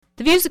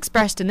The views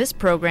expressed in this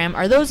program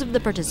are those of the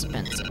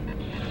participants.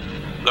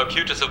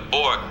 Locutus of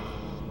Borg,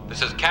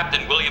 this is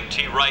Captain William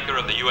T. Riker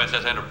of the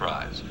USS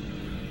Enterprise.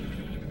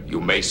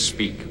 You may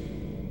speak.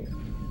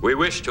 We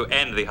wish to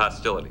end the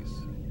hostilities.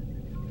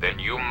 Then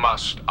you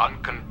must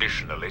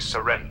unconditionally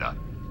surrender.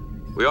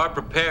 We are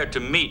prepared to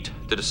meet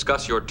to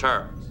discuss your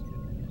terms.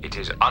 It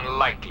is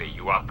unlikely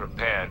you are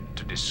prepared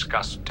to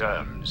discuss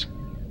terms.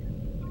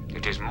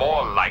 It is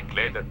more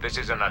likely that this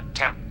is an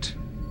attempt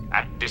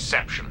at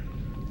deception.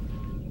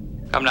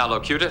 Come now,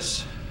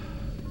 Locutus.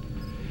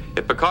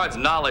 If Picard's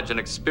knowledge and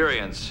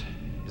experience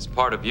is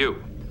part of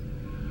you,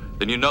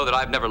 then you know that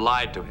I've never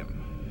lied to him.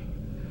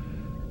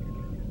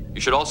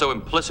 You should also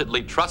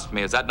implicitly trust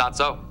me, is that not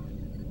so?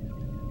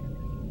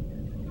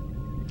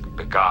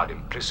 Picard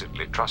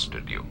implicitly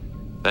trusted you.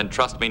 Then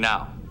trust me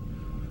now.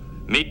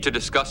 Meet to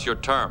discuss your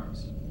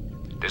terms.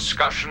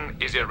 Discussion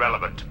is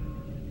irrelevant.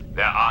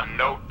 There are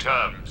no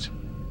terms.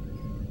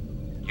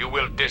 You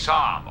will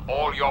disarm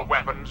all your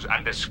weapons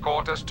and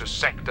escort us to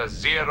Sector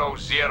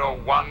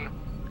 001,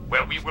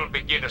 where we will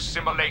begin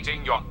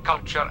assimilating your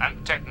culture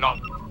and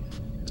technology.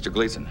 Mr.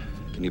 Gleason,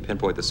 can you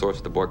pinpoint the source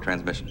of the Borg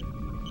transmission?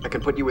 I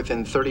can put you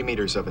within 30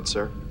 meters of it,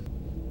 sir.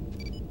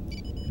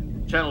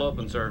 Channel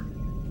open, sir.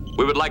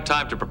 We would like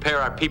time to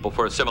prepare our people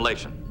for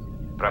assimilation.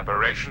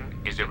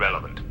 Preparation is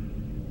irrelevant.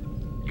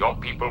 Your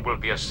people will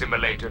be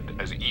assimilated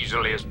as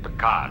easily as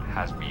Picard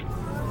has been.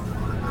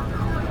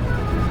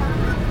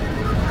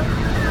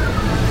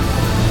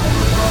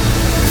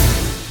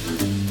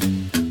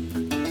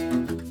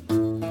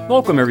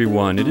 Welcome,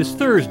 everyone. It is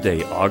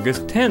Thursday,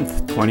 August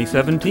 10th,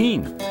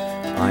 2017.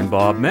 I'm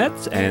Bob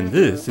Metz, and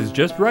this is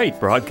Just Right,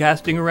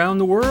 broadcasting around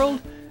the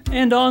world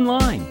and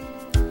online.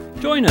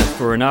 Join us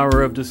for an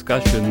hour of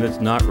discussion that's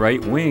not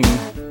right-wing.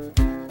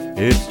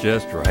 It's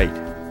just right.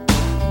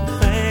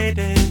 Fade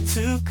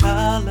into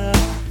color,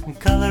 and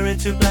color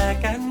into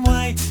black and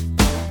white.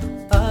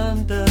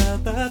 Under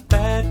the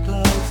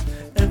bedclothes,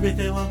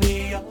 everything will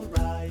be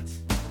alright.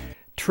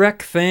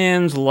 Trek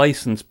fans'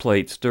 license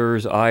plate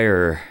stirs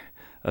ire.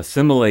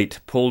 Assimilate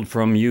pulled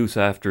from use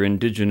after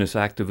Indigenous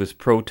activist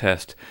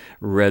protest,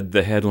 read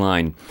the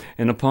headline.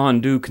 And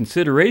upon due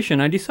consideration,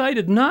 I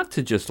decided not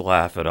to just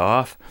laugh it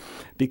off,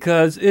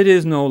 because it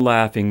is no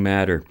laughing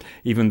matter,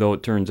 even though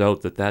it turns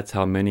out that that's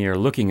how many are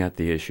looking at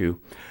the issue,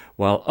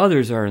 while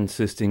others are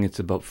insisting it's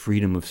about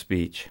freedom of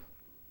speech.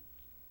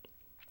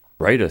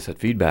 Write us at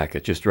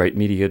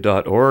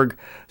feedback@justrightmedia.org,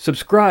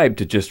 subscribe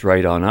to Just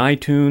Right on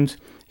iTunes,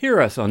 hear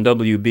us on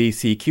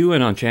WBCQ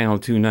and on Channel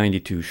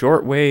 292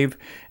 shortwave,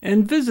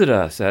 and visit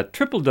us at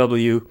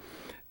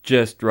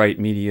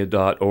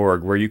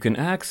www.justrightmedia.org, where you can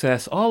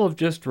access all of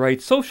Just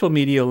Right's social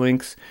media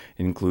links,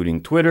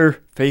 including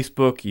Twitter,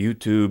 Facebook,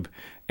 YouTube,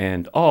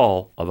 and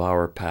all of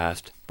our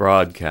past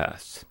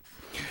broadcasts.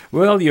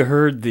 Well, you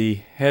heard the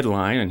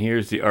headline, and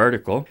here's the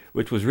article,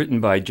 which was written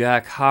by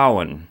Jack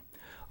Howen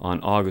on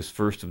August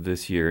 1st of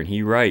this year, and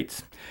he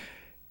writes,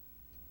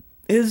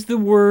 "Is the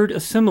word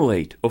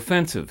assimilate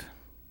offensive?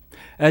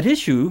 At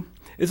issue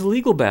is a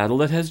legal battle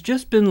that has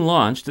just been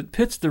launched that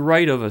pits the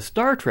right of a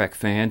Star Trek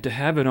fan to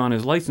have it on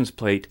his license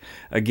plate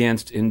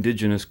against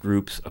Indigenous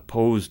groups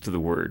opposed to the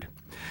word.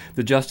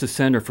 The Justice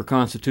Center for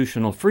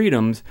Constitutional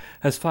Freedoms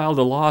has filed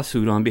a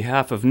lawsuit on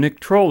behalf of Nick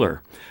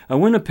Troller, a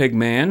Winnipeg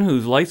man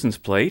whose license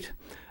plate,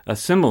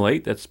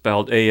 assimilate, that's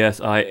spelled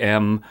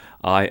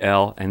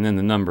ASIMIL and then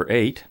the number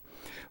 8,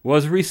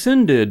 was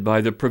rescinded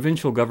by the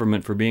provincial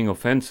government for being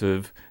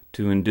offensive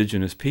to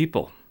Indigenous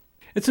people.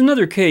 It's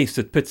another case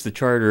that pits the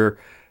Charter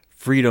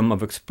freedom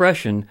of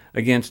expression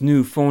against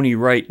new phony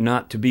right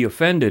not to be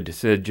offended,"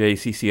 said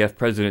JCCF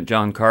President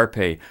John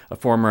Carpay, a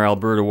former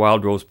Alberta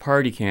Wildrose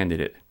Party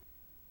candidate.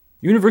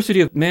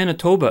 University of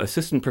Manitoba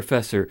Assistant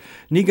Professor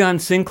Negan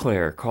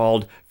Sinclair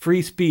called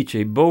free speech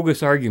a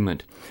bogus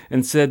argument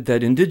and said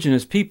that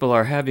Indigenous people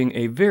are having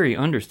a very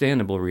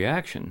understandable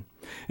reaction.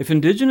 If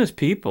Indigenous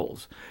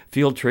peoples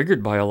feel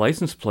triggered by a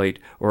license plate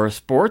or a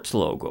sports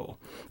logo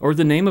or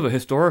the name of a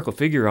historical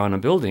figure on a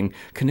building,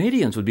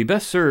 Canadians would be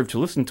best served to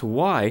listen to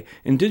why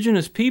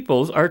Indigenous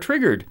peoples are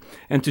triggered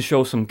and to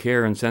show some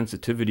care and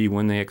sensitivity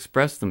when they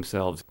express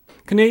themselves.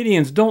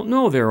 Canadians don't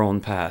know their own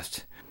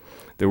past.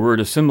 The word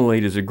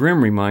assimilate is a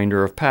grim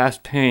reminder of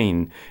past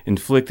pain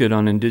inflicted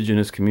on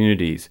Indigenous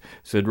communities,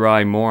 said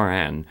Rai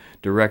Moran,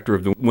 director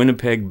of the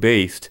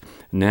Winnipeg-based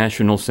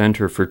National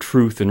Center for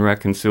Truth and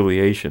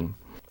Reconciliation.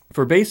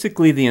 For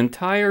basically the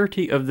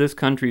entirety of this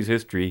country's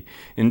history,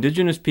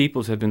 Indigenous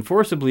peoples have been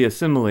forcibly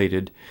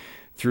assimilated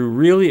through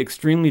really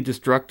extremely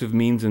destructive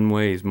means and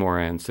ways,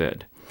 Moran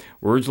said.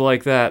 Words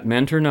like that,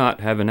 meant or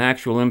not, have an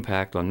actual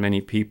impact on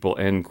many people,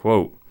 end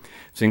quote.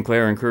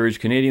 Sinclair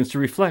encouraged Canadians to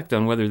reflect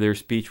on whether their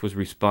speech was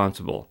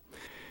responsible.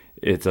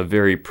 It's a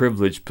very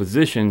privileged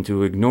position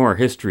to ignore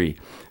history.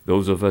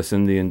 Those of us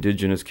in the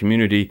Indigenous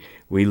community,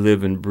 we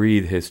live and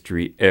breathe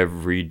history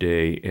every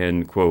day,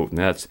 end quote. And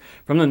that's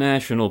from the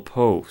National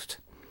Post.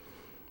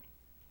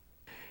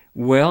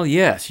 Well,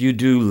 yes, you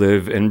do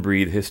live and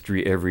breathe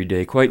history every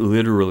day, quite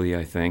literally,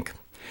 I think.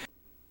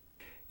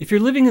 If you're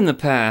living in the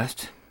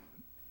past,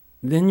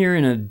 then you're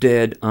in a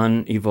dead,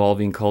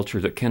 unevolving culture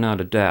that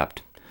cannot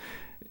adapt,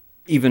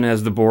 even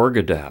as the Borg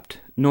adapt,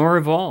 nor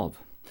evolve.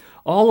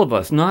 All of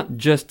us, not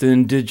just the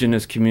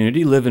indigenous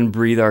community, live and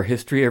breathe our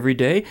history every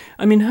day.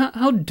 I mean,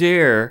 how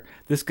dare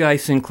this guy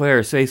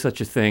Sinclair say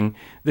such a thing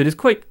that is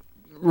quite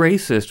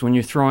racist when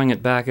you're throwing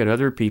it back at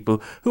other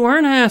people who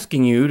aren't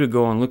asking you to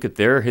go and look at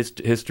their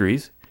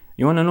histories.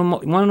 You want to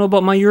know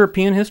about my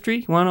European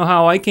history? You want to know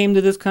how I came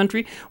to this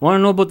country? Want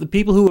to know about the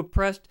people who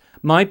oppressed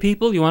my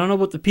people? You want to know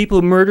about the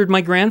people who murdered my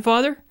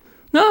grandfather?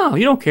 No,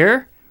 you don't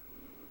care.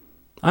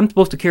 I'm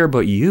supposed to care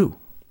about you.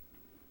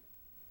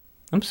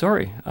 I'm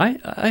sorry.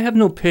 I have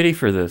no pity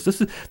for this.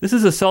 This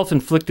is a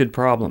self-inflicted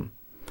problem.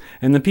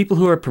 And the people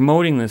who are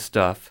promoting this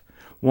stuff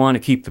want to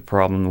keep the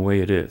problem the way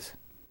it is.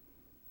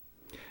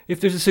 If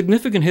there's a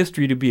significant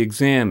history to be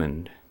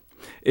examined,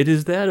 it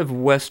is that of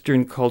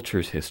Western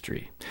culture's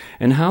history,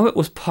 and how it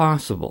was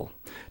possible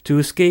to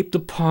escape the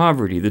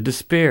poverty, the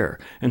despair,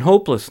 and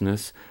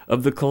hopelessness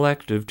of the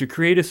collective to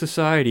create a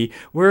society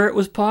where it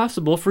was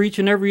possible for each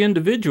and every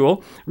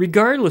individual,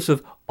 regardless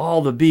of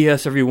all the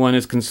BS everyone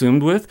is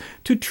consumed with,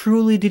 to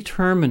truly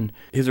determine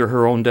his or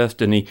her own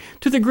destiny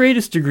to the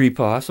greatest degree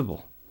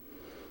possible.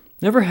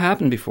 Never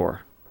happened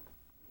before.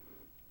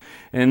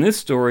 And this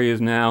story is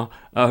now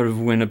out of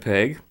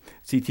Winnipeg,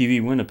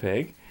 CTV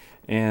Winnipeg,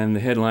 and the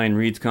headline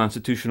reads,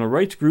 Constitutional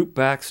Rights Group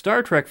backs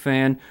Star Trek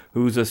fan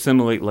whose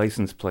Assimilate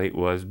license plate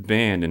was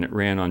banned, and it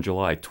ran on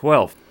July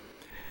 12th.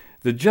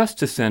 The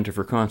Justice Center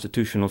for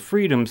Constitutional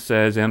Freedom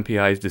says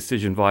MPI's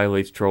decision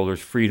violates trollers'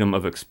 freedom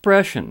of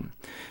expression.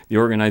 The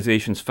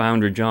organization's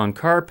founder, John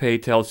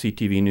Carpay, tells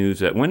CTV News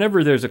that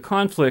whenever there's a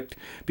conflict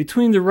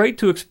between the right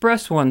to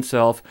express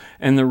oneself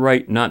and the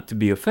right not to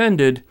be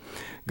offended,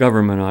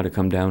 government ought to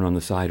come down on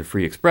the side of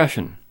free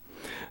expression.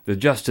 The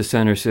Justice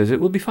Center says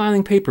it will be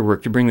filing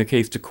paperwork to bring the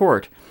case to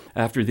court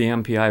after the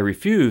MPI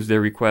refused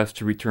their request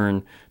to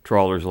return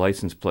trawler's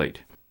license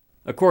plate.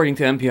 According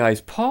to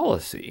MPI's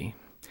policy,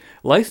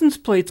 license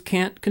plates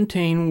can't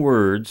contain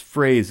words,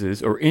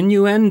 phrases, or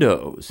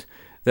innuendos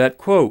that,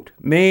 quote,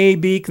 may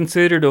be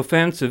considered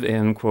offensive,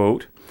 end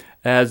quote,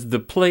 as the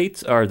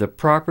plates are the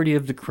property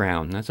of the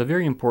Crown. That's a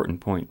very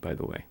important point, by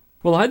the way.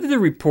 Well, either the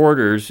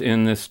reporters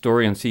in this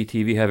story on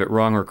CTV have it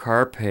wrong, or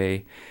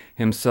Carpay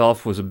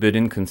himself was a bit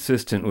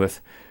inconsistent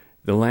with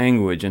the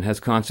language and has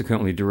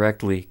consequently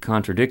directly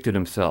contradicted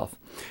himself.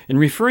 In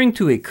referring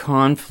to a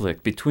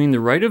conflict between the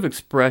right of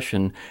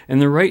expression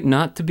and the right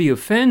not to be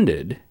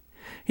offended,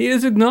 he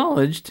has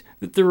acknowledged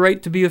that the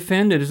right to be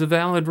offended is a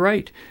valid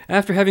right,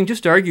 after having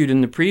just argued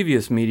in the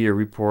previous media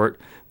report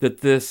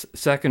that this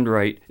second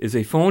right is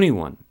a phony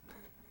one.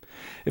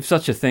 If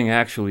such a thing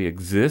actually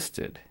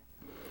existed,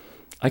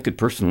 I could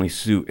personally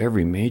sue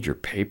every major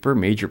paper,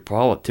 major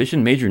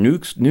politician, major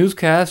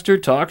newscaster,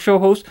 talk show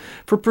host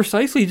for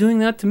precisely doing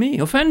that to me,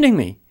 offending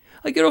me.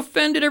 I get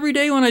offended every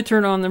day when I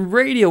turn on the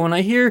radio, when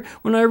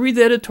I read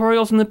the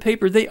editorials in the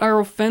paper. They are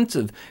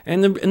offensive.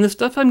 And the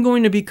stuff I'm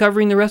going to be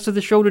covering the rest of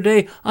the show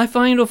today, I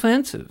find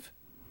offensive.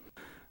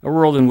 A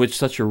world in which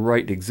such a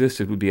right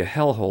existed would be a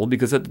hellhole,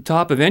 because at the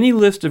top of any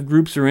list of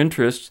groups or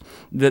interests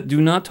that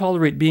do not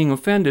tolerate being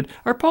offended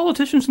are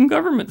politicians and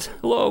governments.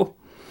 Hello.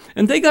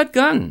 And they got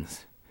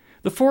guns.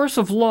 The force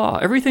of law,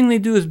 everything they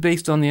do is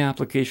based on the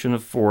application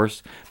of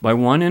force by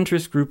one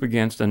interest group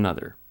against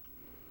another.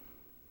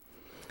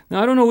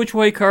 Now, I don't know which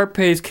way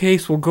Carpay's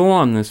case will go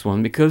on this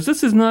one, because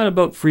this is not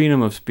about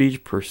freedom of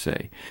speech per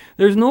se.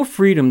 There's no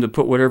freedom to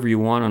put whatever you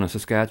want on a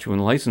Saskatchewan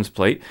license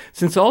plate,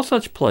 since all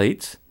such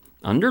plates,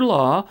 under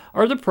law,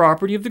 are the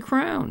property of the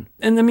Crown.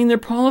 And I mean, their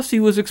policy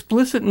was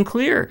explicit and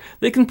clear.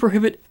 They can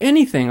prohibit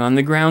anything on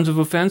the grounds of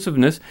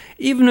offensiveness,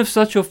 even if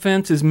such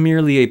offense is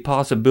merely a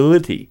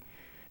possibility.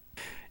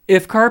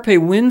 If Carpay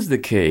wins the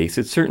case,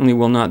 it certainly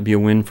will not be a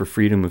win for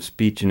freedom of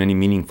speech in any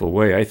meaningful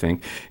way, I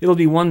think. It'll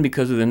be one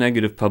because of the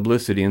negative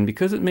publicity and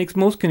because it makes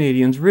most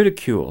Canadians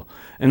ridicule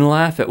and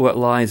laugh at what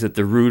lies at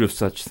the root of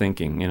such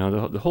thinking,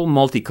 the whole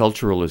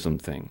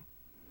multiculturalism thing.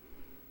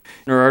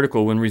 In her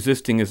article, When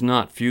Resisting is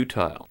Not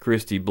Futile,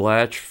 Christy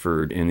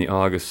Blatchford in the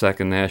August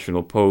 2nd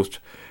National Post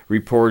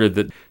reported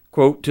that,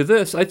 quote, to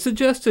this, I'd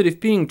suggest that if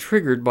being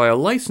triggered by a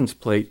license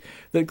plate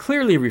that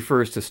clearly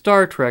refers to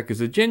Star Trek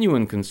is a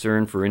genuine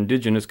concern for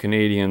Indigenous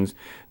Canadians,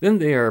 then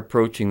they are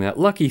approaching that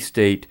lucky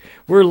state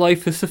where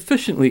life is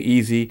sufficiently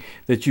easy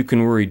that you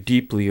can worry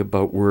deeply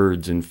about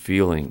words and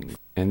feelings.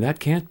 And that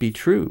can't be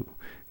true,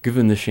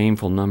 given the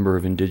shameful number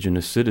of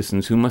Indigenous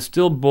citizens who must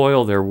still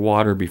boil their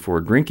water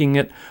before drinking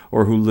it,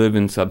 or who live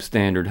in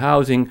substandard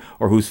housing,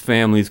 or whose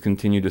families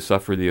continue to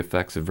suffer the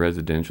effects of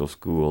residential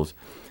schools.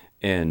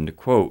 End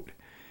quote.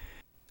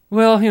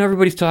 Well,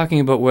 everybody's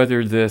talking about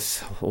whether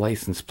this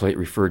license plate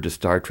referred to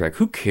Star Trek.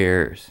 Who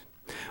cares?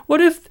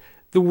 What if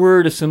the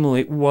word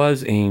assimilate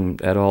was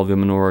aimed at all the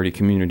minority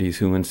communities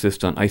who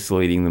insist on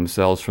isolating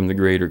themselves from the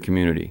greater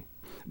community,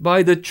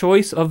 by the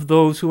choice of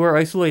those who are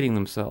isolating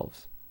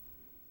themselves?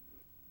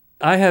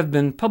 I have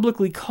been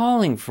publicly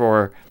calling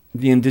for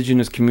the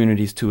Indigenous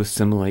communities to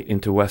assimilate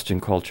into Western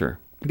culture,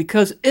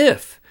 because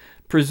if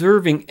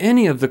preserving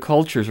any of the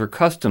cultures or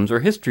customs or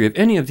history of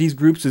any of these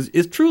groups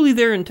is truly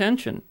their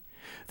intention,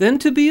 then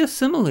to be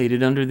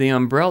assimilated under the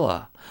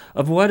umbrella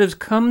of what has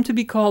come to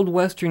be called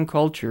Western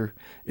culture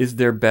is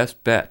their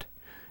best bet,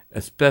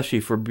 especially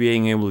for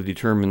being able to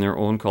determine their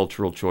own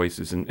cultural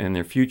choices and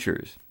their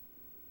futures.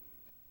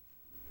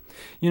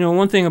 You know,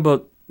 one thing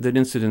about that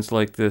incidents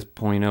like this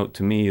point out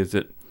to me is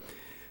that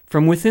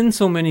from within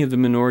so many of the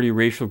minority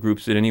racial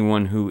groups that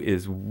anyone who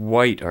is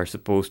white are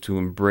supposed to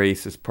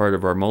embrace as part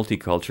of our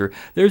multiculture,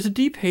 there's a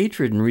deep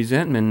hatred and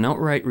resentment and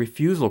outright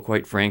refusal,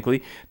 quite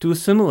frankly, to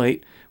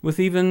assimilate with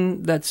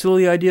even that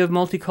silly idea of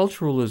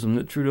multiculturalism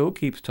that Trudeau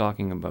keeps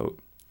talking about.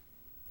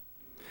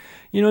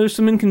 You know, there's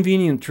some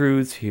inconvenient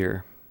truths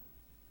here.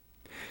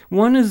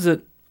 One is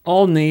that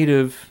all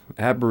native,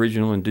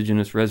 Aboriginal,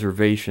 Indigenous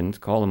reservations,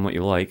 call them what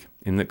you like,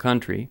 in the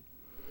country,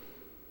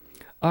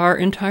 are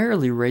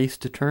entirely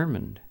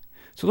race-determined.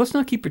 So let's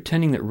not keep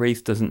pretending that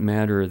race doesn't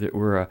matter, that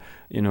we're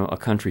a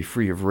country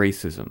free of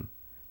racism.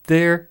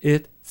 There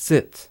it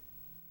sits.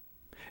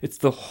 It's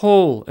the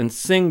whole and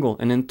single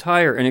and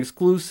entire and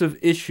exclusive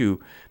issue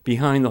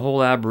behind the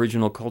whole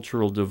Aboriginal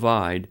cultural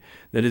divide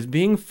that is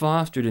being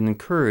fostered and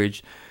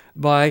encouraged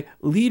by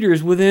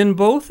leaders within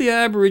both the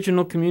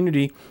Aboriginal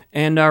community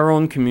and our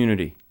own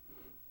community.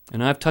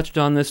 And I've touched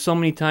on this so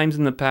many times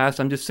in the past,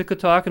 I'm just sick of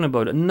talking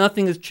about it.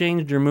 Nothing has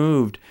changed or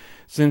moved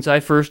since I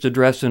first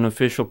addressed an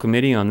official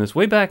committee on this,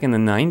 way back in the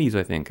 90s,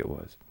 I think it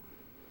was.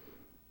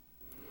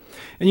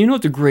 And you know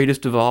what the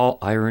greatest of all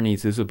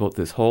ironies is about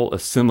this whole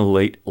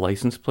assimilate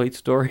license plate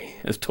story,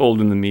 as told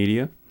in the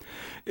media?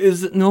 Is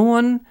that no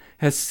one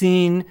has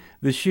seen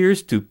the sheer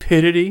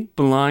stupidity,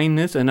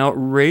 blindness, and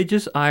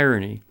outrageous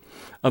irony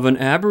of an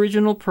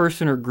Aboriginal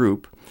person or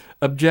group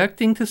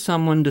objecting to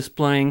someone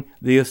displaying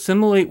the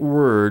assimilate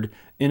word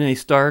in a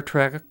Star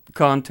Trek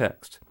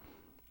context.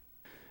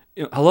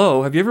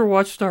 Hello, have you ever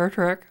watched Star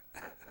Trek?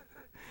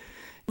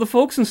 The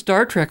folks in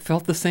Star Trek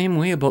felt the same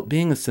way about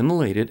being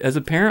assimilated as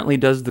apparently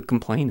does the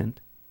complainant.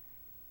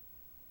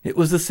 It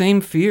was the same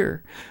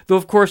fear. Though,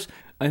 of course,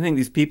 I think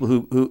these people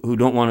who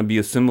don't want to be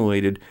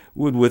assimilated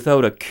would,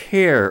 without a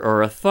care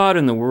or a thought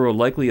in the world,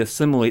 likely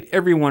assimilate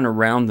everyone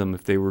around them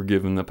if they were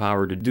given the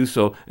power to do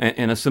so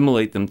and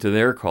assimilate them to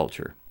their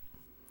culture.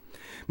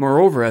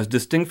 Moreover, as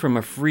distinct from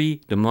a free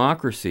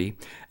democracy,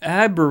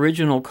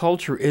 Aboriginal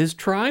culture is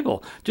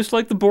tribal, just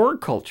like the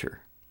Borg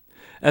culture.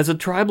 As a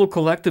tribal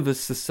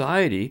collectivist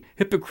society,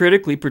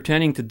 hypocritically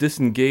pretending to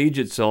disengage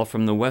itself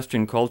from the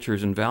Western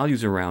cultures and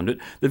values around it,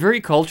 the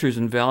very cultures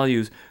and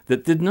values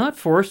that did not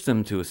force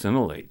them to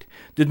assimilate,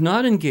 did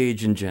not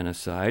engage in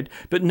genocide,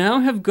 but now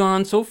have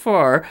gone so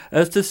far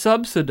as to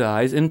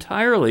subsidize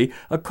entirely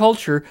a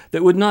culture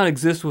that would not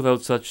exist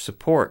without such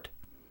support.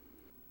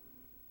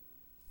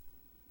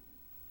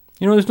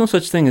 You know, there's no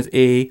such thing as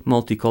a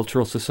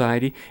multicultural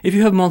society. If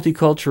you have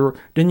multicultural,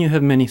 then you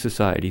have many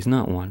societies,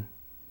 not one.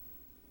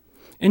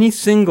 Any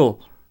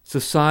single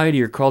society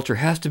or culture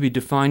has to be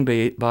defined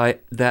by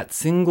that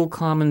single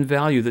common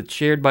value that's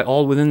shared by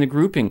all within the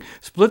grouping.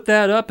 Split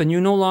that up and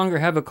you no longer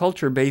have a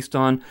culture based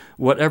on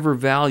whatever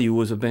value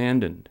was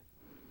abandoned.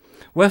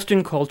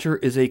 Western culture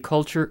is a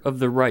culture of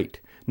the right,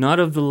 not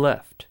of the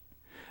left.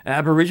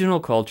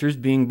 Aboriginal cultures,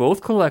 being both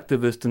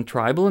collectivist and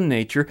tribal in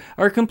nature,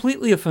 are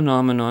completely a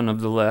phenomenon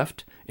of the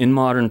left in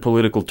modern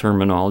political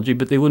terminology,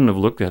 but they wouldn't have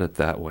looked at it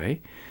that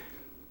way.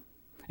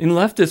 In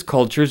leftist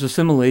cultures,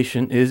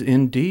 assimilation is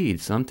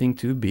indeed something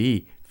to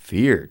be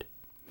feared.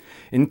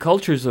 In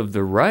cultures of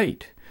the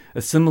right,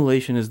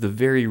 assimilation is the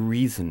very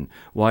reason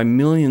why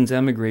millions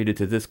emigrated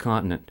to this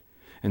continent,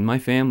 and my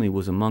family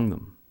was among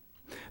them.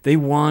 They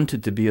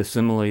wanted to be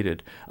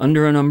assimilated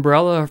under an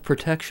umbrella of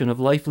protection of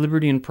life,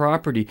 liberty, and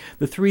property,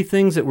 the three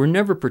things that were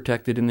never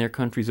protected in their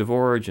countries of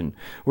origin,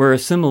 where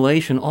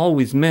assimilation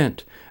always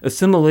meant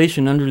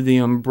assimilation under the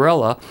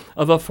umbrella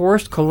of a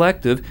forced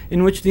collective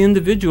in which the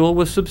individual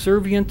was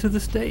subservient to the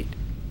state.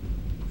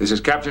 This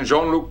is Captain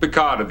Jean-Luc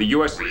Picard of the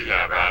U.S. We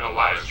have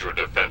analyzed your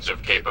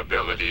defensive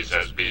capabilities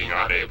as being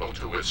unable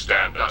to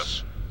withstand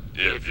us.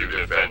 If you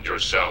defend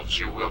yourselves,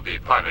 you will be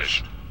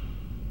punished.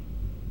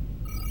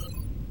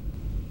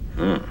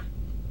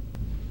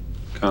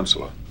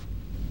 Counselor.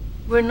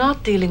 We're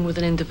not dealing with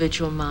an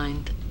individual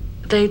mind.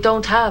 They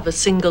don't have a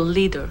single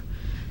leader.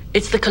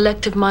 It's the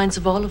collective minds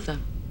of all of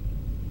them.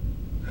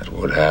 That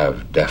would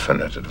have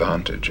definite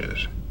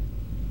advantages.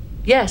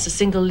 Yes, a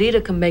single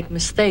leader can make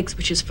mistakes,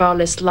 which is far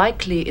less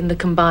likely in the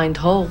combined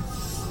whole.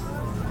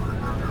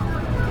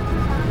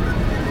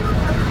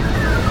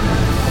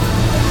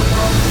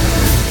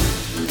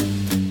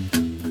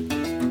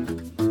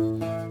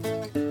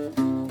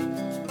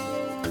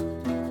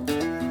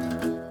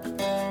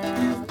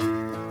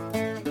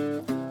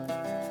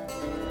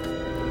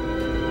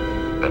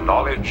 The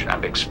knowledge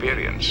and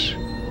experience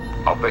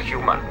of the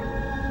human,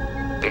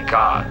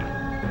 Picard,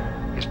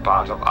 is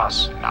part of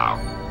us now.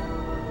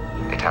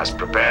 It has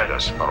prepared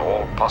us for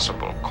all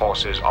possible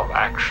courses of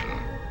action.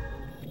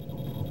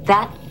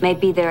 That may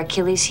be their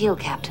Achilles heel,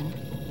 Captain.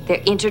 Their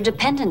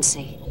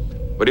interdependency.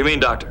 What do you mean,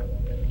 Doctor?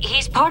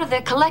 He's part of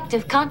their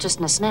collective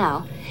consciousness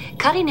now.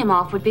 Cutting him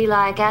off would be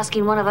like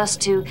asking one of us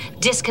to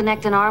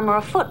disconnect an arm or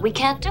a foot. We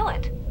can't do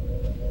it.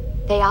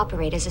 They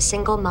operate as a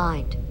single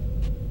mind.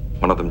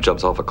 One of them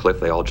jumps off a cliff,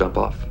 they all jump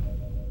off.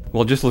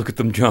 Well, just look at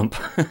them jump.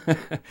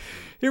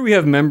 Here we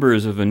have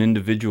members of an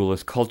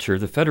individualist culture,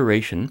 the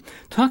Federation,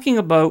 talking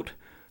about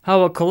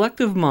how a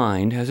collective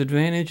mind has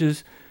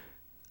advantages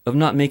of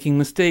not making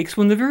mistakes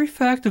when the very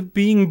fact of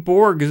being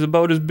Borg is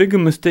about as big a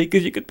mistake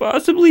as you could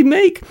possibly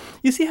make.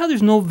 You see how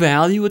there's no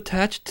value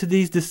attached to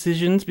these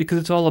decisions because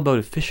it's all about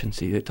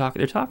efficiency. They're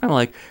talking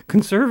like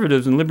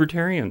conservatives and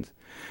libertarians.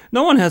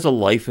 No one has a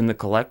life in the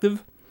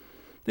collective.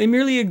 They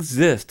merely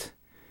exist,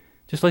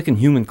 just like in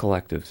human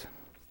collectives.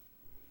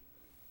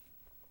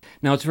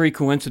 Now, it's very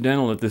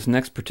coincidental that this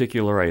next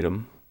particular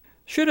item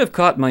should have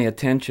caught my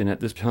attention at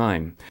this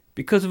time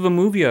because of a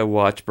movie I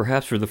watched,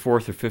 perhaps for the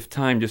fourth or fifth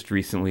time just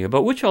recently,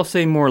 about which I'll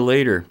say more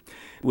later,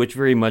 which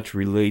very much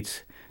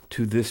relates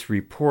to this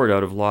report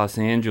out of Los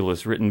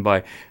Angeles written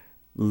by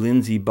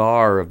Lindsay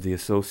Barr of the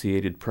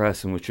Associated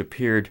Press and which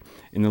appeared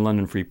in the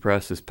London Free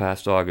Press this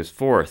past August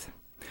 4th.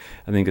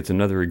 I think it's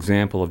another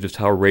example of just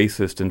how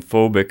racist and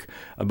phobic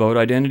about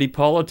identity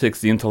politics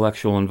the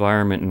intellectual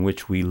environment in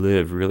which we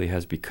live really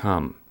has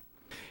become.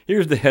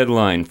 Here's the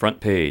headline, front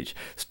page.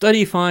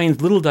 Study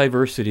finds little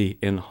diversity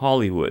in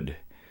Hollywood.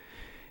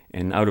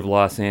 And out of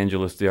Los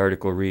Angeles, the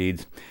article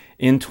reads,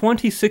 in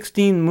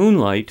 2016,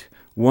 Moonlight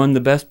won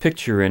the Best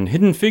Picture, and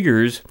Hidden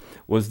Figures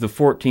was the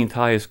 14th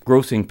highest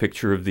grossing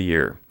picture of the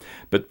year.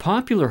 But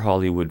popular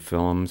Hollywood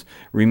films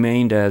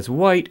remained as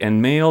white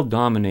and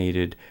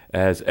male-dominated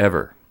as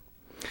ever.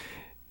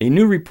 A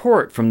new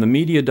report from the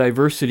Media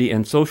Diversity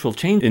and Social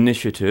Change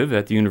Initiative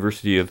at the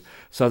University of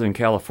Southern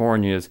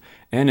California's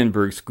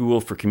Annenberg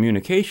School for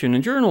Communication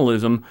and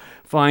Journalism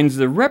finds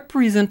the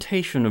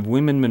representation of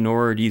women,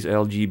 minorities,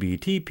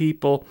 LGBT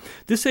people,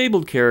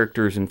 disabled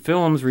characters in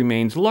films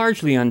remains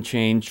largely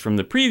unchanged from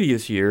the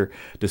previous year,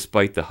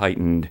 despite the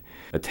heightened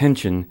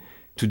attention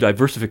to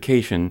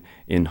diversification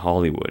in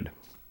Hollywood.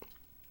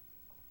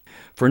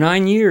 For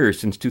 9 years,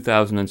 since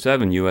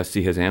 2007,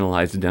 USC has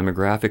analyzed the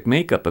demographic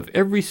makeup of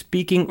every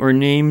speaking or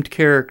named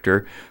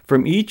character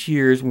from each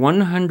year's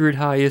 100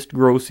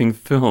 highest-grossing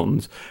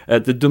films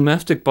at the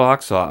domestic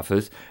box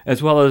office,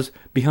 as well as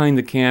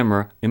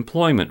behind-the-camera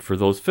employment for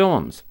those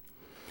films.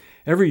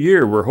 Every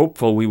year, we're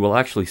hopeful we will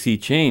actually see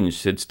change,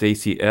 said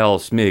Stacy L.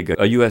 Smig,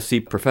 a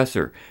USC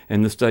professor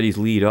and the study's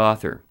lead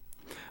author.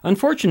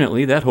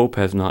 Unfortunately, that hope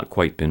has not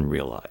quite been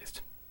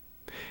realized.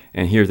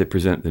 And here they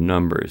present the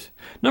numbers.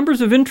 Numbers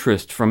of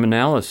interest from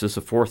analysis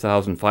of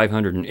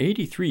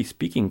 4,583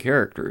 speaking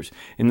characters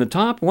in the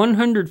top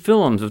 100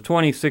 films of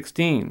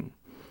 2016.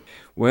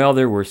 Well,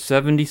 there were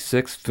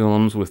 76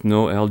 films with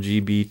no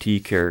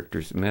LGBT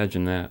characters.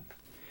 Imagine that.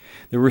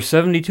 There were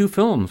 72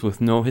 films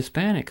with no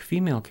Hispanic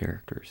female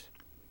characters.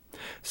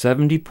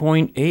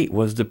 70.8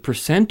 was the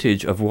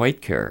percentage of white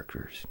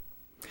characters.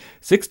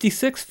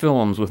 66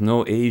 films with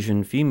no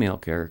Asian female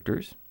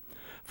characters.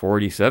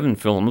 47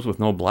 films with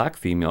no black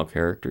female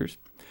characters,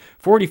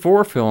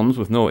 44 films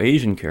with no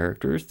Asian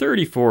characters,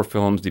 34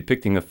 films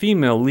depicting a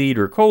female lead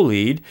or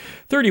co-lead,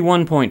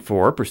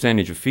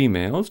 31.4% of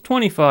females,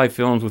 25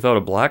 films without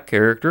a black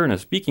character in a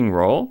speaking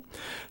role,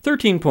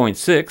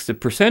 13.6 the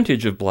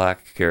percentage of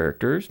black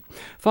characters,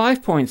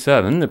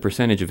 5.7 the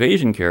percentage of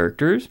Asian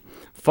characters,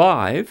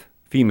 5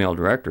 female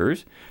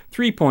directors,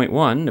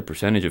 3.1 the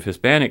percentage of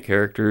Hispanic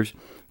characters,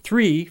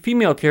 3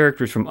 female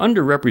characters from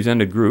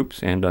underrepresented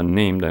groups, and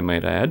unnamed I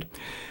might add,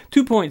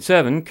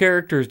 2.7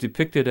 characters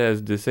depicted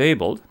as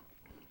disabled.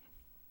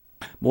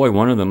 Boy,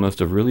 one of them must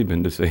have really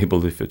been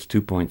disabled if it's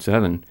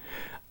 2.7.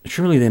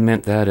 Surely they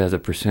meant that as a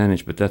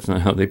percentage, but that's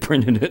not how they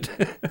printed it.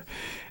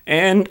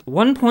 And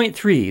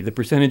 1.3, the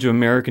percentage of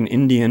American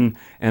Indian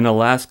and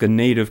Alaska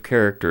Native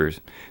characters.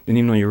 Didn't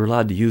even know you were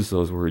allowed to use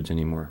those words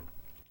anymore.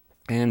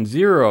 And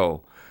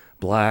 0,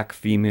 black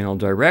female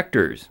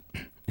directors.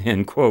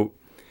 End quote.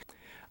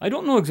 I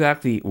don't know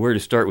exactly where to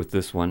start with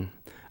this one,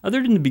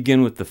 other than to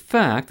begin with the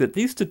fact that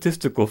these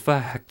statistical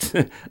facts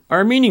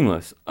are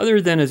meaningless,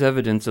 other than as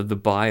evidence of the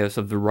bias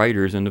of the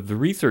writers and of the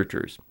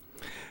researchers.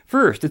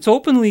 First, it's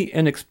openly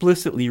and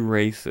explicitly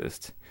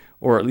racist,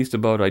 or at least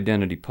about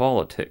identity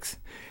politics.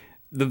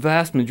 The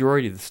vast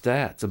majority of the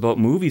stats, about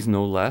movies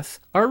no less,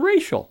 are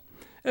racial.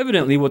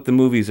 Evidently what the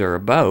movies are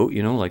about,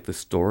 like the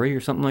story or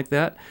something like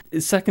that,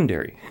 is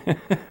secondary.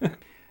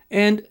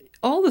 And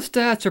all the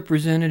stats are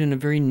presented in a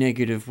very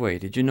negative way,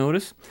 did you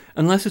notice?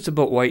 Unless it's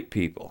about white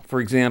people. For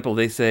example,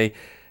 they say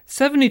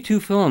 72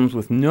 films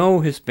with no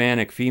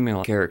Hispanic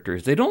female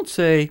characters. They don't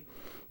say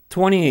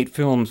 28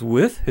 films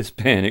with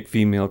Hispanic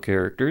female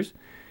characters,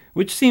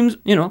 which seems,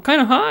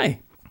 kind of high,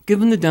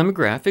 given the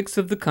demographics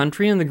of the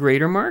country and the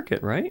greater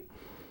market, right?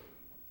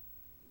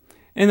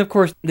 And of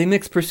course, they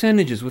mix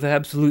percentages with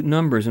absolute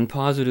numbers and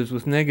positives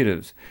with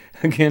negatives.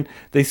 Again,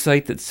 they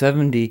cite that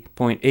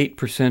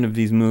 70.8% of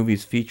these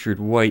movies featured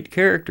white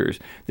characters.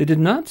 They did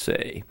not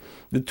say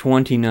that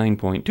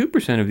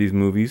 29.2% of these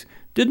movies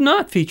did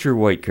not feature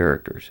white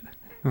characters,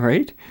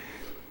 right?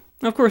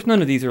 Of course,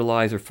 none of these are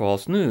lies or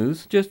false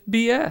news, just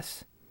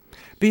BS.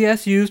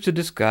 BS used to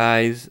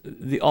disguise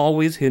the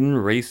always hidden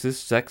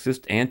racist,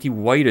 sexist,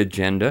 anti-white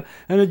agenda,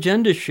 an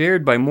agenda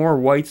shared by more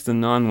whites than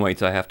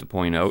non-whites, I have to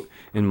point out,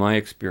 in my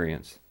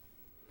experience.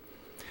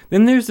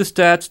 Then there's the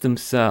stats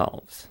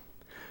themselves.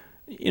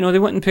 They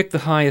went and picked the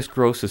highest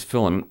grossest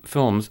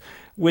films,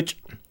 which,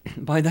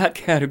 by that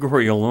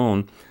category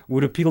alone,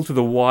 would appeal to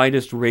the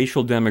widest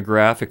racial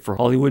demographic for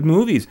Hollywood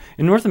movies.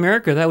 In North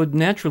America, that would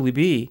naturally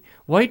be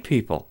white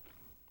people.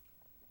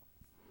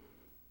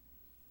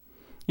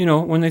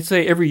 When they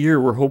say every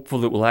year we're hopeful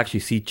that we'll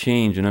actually see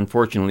change, and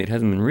unfortunately it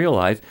hasn't been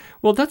realized,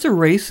 well, that's a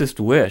racist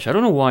wish. I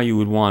don't know why you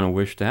would want to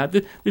wish that.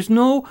 There's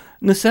no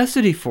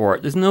necessity for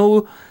it. There's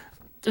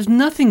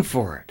nothing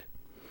for it.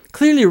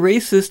 Clearly,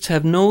 racists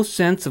have no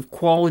sense of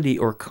quality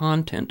or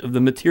content of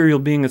the material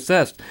being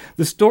assessed.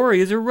 The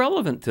story is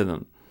irrelevant to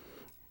them.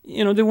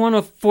 They want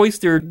to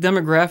foist their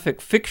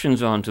demographic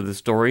fictions onto the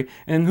story,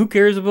 and who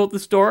cares about the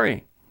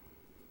story?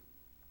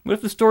 What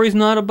if the story's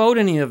not about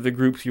any of the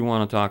groups you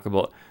want to talk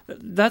about?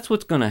 That's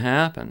what's going to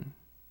happen.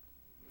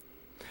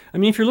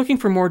 If you're looking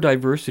for more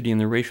diversity in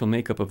the racial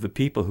makeup of the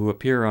people who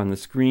appear on the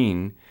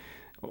screen,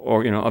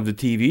 or, of the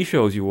TV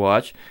shows you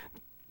watch,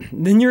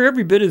 then you're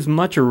every bit as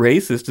much a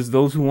racist as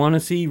those who want to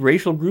see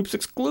racial groups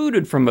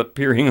excluded from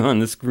appearing on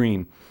the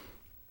screen.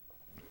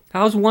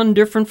 How's one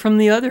different from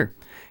the other?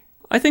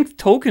 I think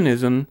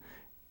tokenism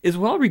is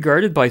well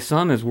regarded by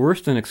some as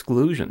worse than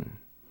exclusion.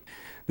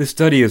 This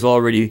study has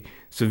already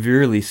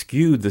severely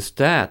skewed the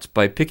stats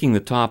by picking the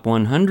top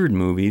 100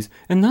 movies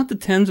and not the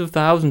tens of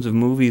thousands of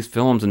movies,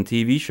 films, and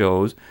TV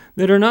shows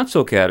that are not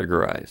so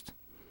categorized.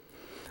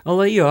 I'll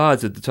lay you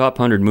odds that the top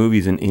 100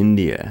 movies in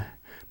India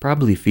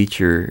probably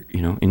feature,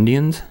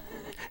 Indians.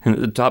 And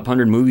the top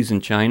 100 movies in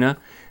China,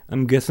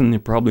 I'm guessing they're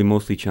probably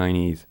mostly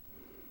Chinese.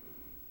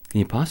 Can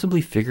you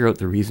possibly figure out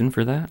the reason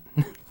for that?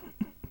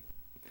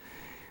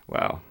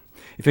 Wow.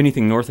 If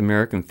anything, North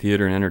American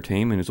theater and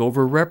entertainment is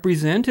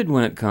overrepresented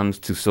when it comes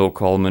to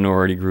so-called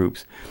minority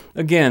groups.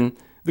 Again,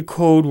 the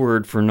code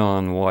word for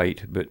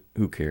non-white, but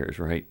who cares,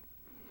 right?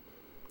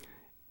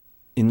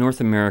 In North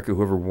America,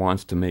 whoever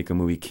wants to make a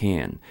movie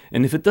can.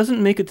 And if it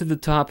doesn't make it to the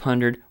top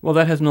 100, well,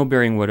 that has no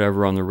bearing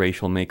whatever on the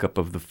racial makeup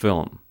of the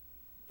film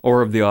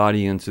or of the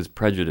audience's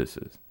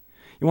prejudices.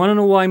 You want to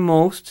know why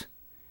most,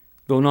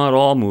 though not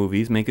all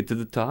movies, make it to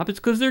the top? It's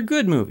because they're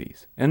good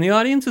movies, and the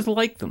audiences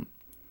like them.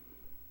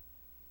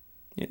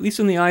 At least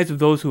in the eyes of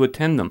those who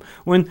attend them.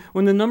 When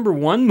the number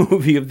one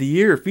movie of the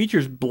year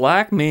features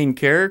black main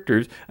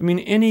characters,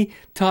 any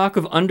talk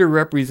of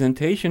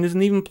underrepresentation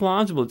isn't even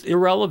plausible. It's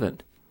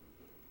irrelevant.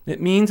 It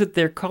means that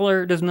their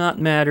color does not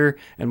matter,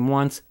 and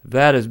once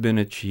that has been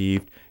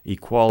achieved,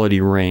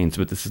 equality reigns.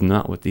 But this is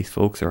not what these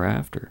folks are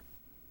after.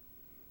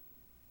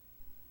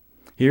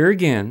 Here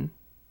again,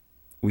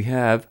 we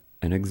have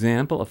an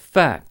example of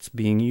facts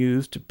being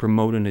used to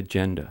promote an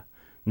agenda,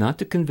 not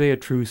to convey a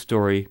true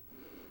story,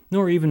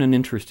 nor even an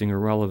interesting or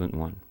relevant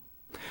one.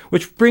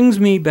 Which brings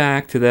me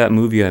back to that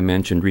movie I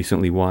mentioned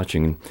recently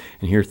watching,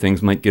 and here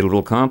things might get a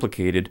little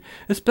complicated,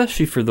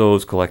 especially for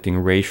those collecting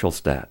racial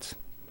stats.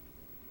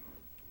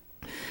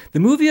 The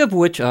movie of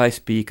which I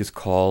speak is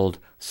called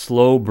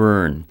Slow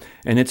Burn,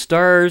 and it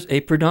stars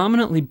a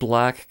predominantly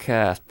black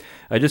cast.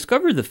 I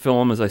discovered the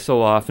film, as I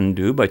so often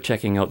do, by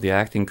checking out the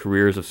acting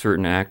careers of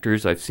certain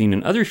actors I've seen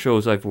in other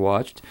shows I've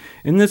watched,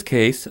 in this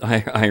case,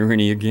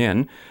 irony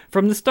again,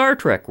 from the Star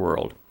Trek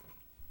world.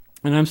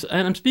 And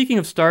I'm speaking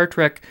of Star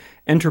Trek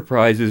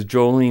Enterprise's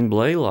Jolene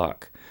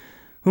Blalock,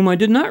 whom I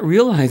did not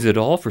realize at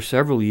all for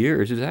several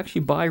years is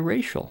actually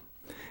biracial.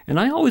 And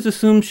I always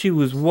assumed she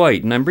was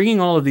white, and I'm bringing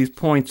all of these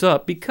points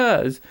up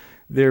because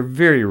they're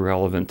very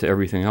relevant to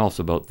everything else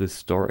about this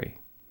story.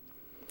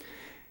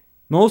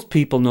 Most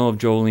people know of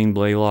Jolene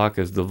Blalock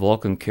as the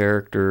Vulcan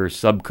character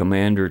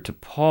Sub-Commander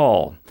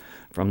T'Pol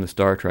from the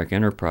Star Trek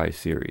Enterprise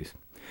series.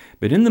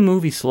 But in the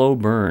movie Slow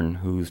Burn,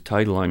 whose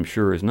title I'm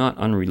sure is not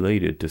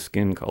unrelated to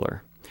skin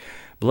color,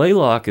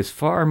 Blalock is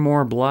far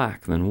more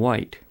black than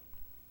white.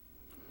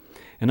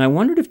 And I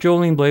wondered if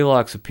Jolene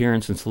Blalock's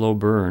appearance in Slow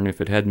Burn,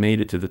 if it had made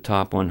it to the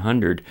top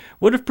 100,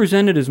 would have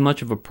presented as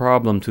much of a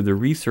problem to the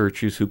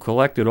researchers who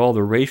collected all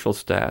the racial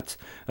stats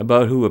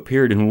about who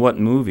appeared in what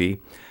movie,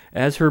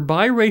 as her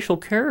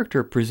biracial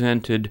character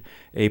presented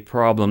a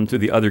problem to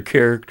the other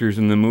characters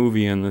in the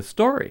movie and the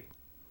story.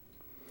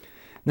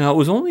 Now, it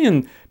was only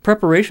in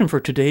preparation for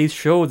today's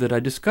show that I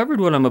discovered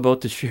what I'm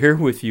about to share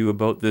with you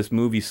about this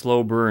movie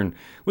Slow Burn,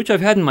 which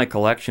I've had in my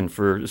collection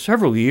for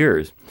several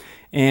years,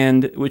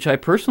 and which I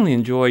personally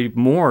enjoy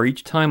more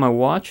each time I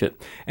watch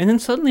it. And then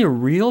suddenly a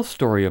real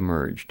story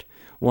emerged,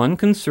 one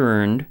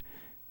concerned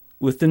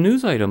with the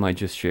news item I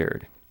just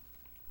shared.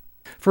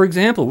 For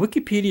example,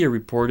 Wikipedia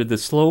reported that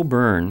Slow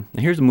Burn,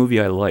 and here's a movie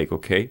I like,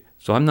 okay?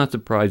 So I'm not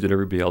surprised that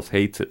everybody else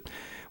hates it,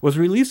 was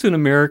released in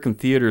American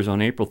theaters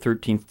on April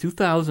 13,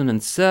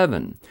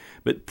 2007,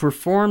 but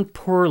performed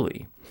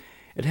poorly.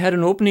 It had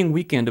an opening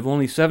weekend of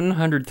only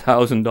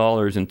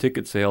 $700,000 in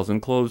ticket sales and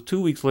closed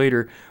 2 weeks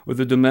later with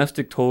a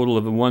domestic total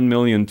of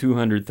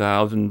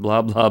 $1,200,000,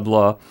 blah, blah,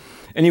 blah.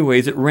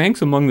 Anyways, it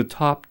ranks among the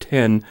top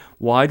 10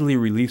 widely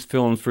released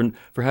films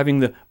for having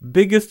the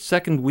biggest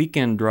second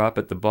weekend drop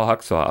at the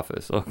box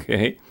office,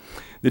 okay?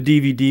 The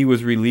DVD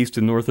was released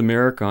in North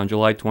America on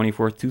July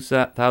 24th,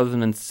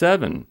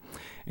 2007,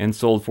 and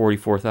sold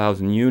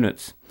 44,000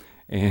 units,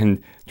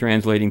 and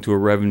translating to a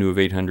revenue of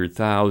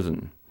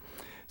 $800,000.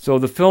 So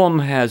the film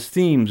has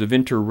themes of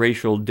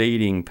interracial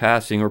dating,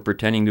 passing or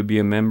pretending to be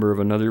a member of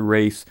another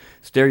race,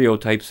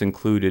 stereotypes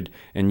included,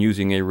 and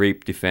using a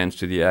rape defense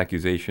to the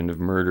accusation of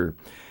murder.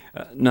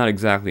 Not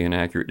exactly an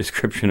accurate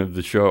description of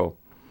the show.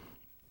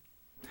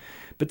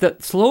 But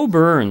that Slow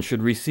Burn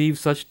should receive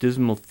such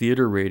dismal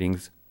theater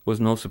ratings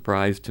was no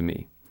surprise to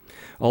me.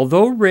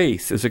 Although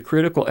race is a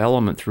critical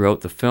element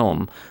throughout the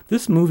film,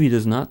 this movie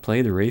does not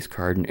play the race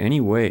card in any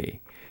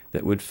way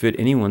that would fit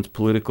anyone's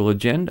political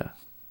agenda.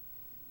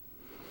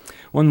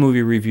 One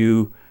movie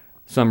review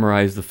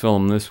summarized the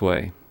film this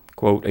way,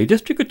 quote, "A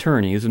district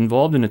attorney is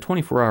involved in a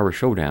 24-hour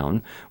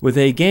showdown with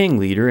a gang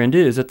leader and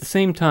is, at the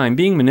same time,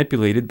 being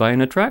manipulated by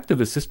an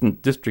attractive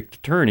assistant district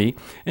attorney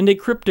and a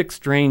cryptic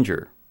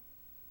stranger."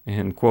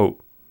 End quote.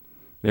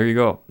 There you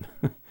go.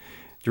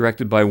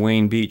 Directed by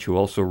Wayne Beach, who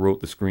also wrote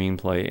the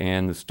screenplay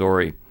and the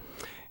story,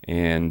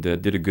 and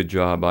did a good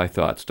job, I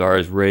thought.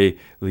 Stars Ray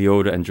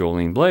Liotta and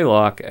Jolene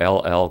Blalock,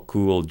 LL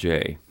Cool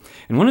J.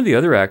 And one of the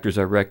other actors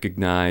I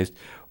recognized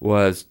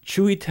was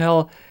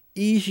Chiwetel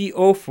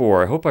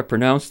Ejiofor. I hope I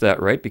pronounced that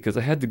right, because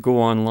I had to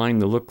go online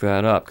to look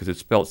that up, because it's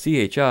spelled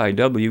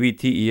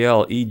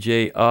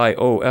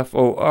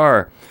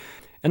Chiwetel-Ejiofor.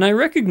 And I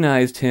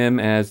recognized him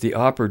as the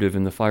operative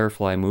in the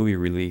Firefly movie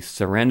release,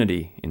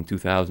 Serenity, in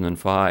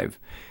 2005.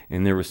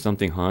 And there was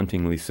something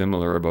hauntingly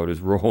similar about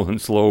his role in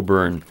Slow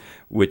Burn,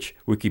 which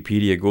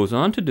Wikipedia goes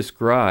on to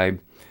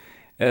describe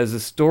as a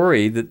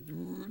story that,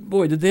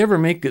 boy, did they ever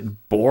make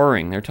it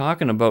boring. They're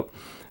talking about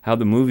how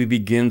the movie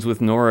begins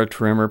with Nora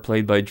Trimmer,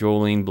 played by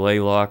Jolene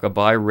Blalock, a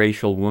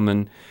biracial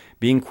woman,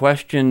 being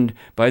questioned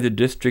by the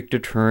district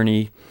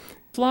attorney.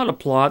 There's a lot of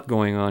plot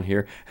going on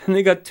here, and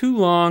they got 2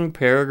 long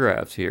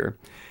paragraphs here.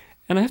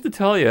 And I have to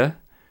tell you,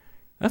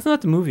 that's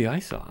not the movie I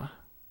saw.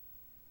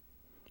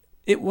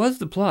 It was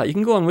the plot. You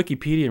can go on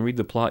Wikipedia and read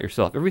the plot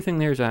yourself. Everything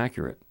there is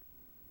accurate.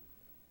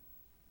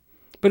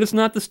 But it's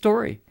not the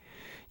story.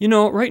 You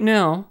know, right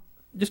now,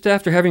 just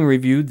after having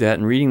reviewed that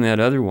and reading that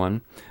other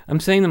one,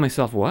 I'm saying to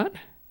myself, what?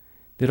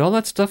 Did all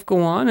that stuff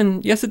go on?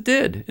 And yes, it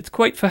did. It's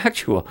quite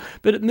factual.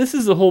 But it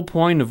misses the whole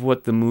point of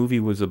what the movie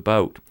was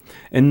about.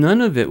 And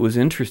none of it was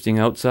interesting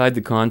outside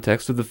the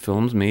context of the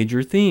film's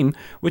major theme,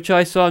 which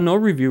I saw no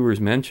reviewers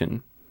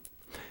mention.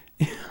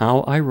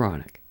 How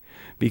ironic.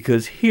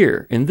 Because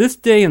here, in this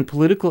day and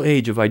political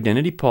age of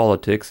identity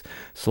politics,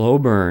 Slow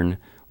Burn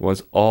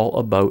was all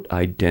about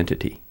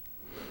identity.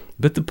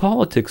 But the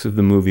politics of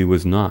the movie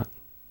was not.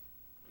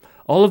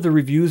 All of the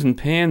reviews and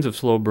pans of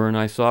Slow Burn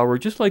I saw were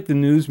just like the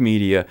news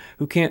media,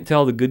 who can't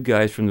tell the good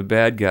guys from the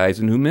bad guys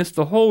and who miss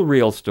the whole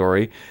real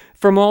story,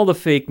 from all the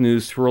fake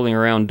news swirling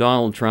around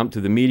Donald Trump to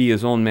the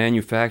media's own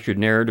manufactured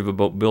narrative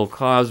about Bill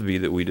Cosby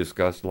that we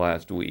discussed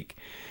last week.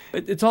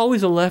 It's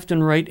always a left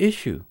and right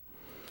issue.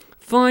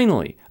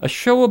 Finally, a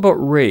show about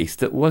race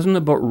that wasn't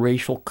about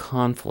racial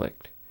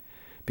conflict,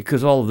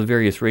 because all of the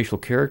various racial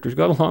characters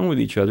got along with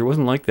each other. It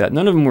wasn't like that.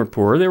 None of them were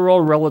poor. They were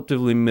all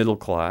relatively middle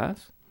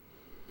class.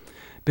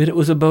 But it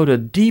was about a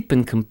deep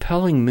and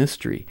compelling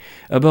mystery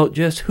about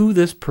just who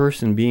this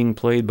person being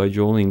played by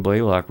Jolene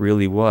Blalock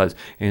really was,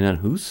 and on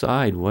whose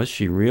side was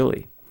she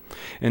really.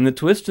 And the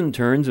twists and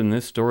turns in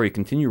this story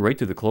continue right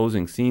to the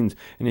closing scenes,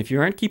 and if you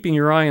aren't keeping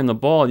your eye on the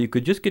ball, you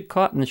could just get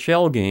caught in the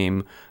shell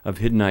game of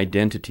hidden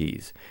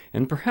identities,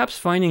 and perhaps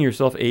finding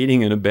yourself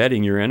aiding and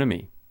abetting your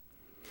enemy.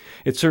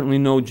 It's certainly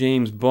no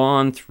James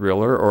Bond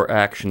thriller or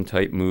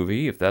action-type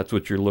movie, if that's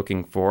what you're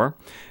looking for.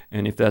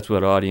 And if that's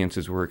what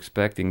audiences were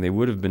expecting, they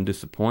would have been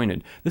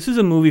disappointed. This is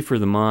a movie for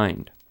the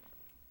mind.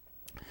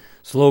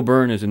 Slow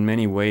Burn is in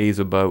many ways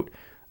about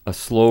a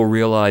slow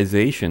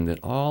realization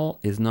that all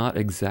is not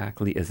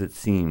exactly as it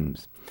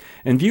seems.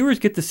 And viewers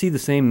get to see the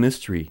same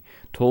mystery,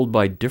 told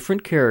by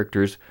different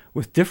characters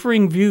with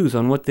differing views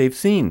on what they've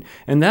seen.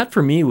 And that,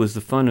 for me, was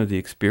the fun of the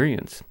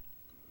experience.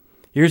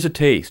 Here's a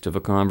taste of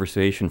a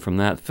conversation from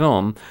that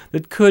film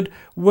that could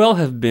well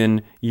have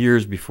been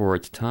years before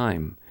its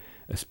time,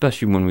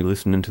 especially when we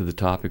listen into the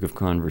topic of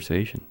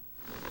conversation.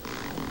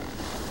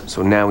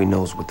 So now he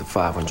knows what the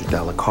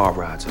 $500 car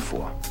rides are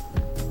for.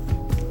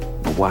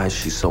 But why is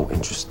she so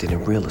interested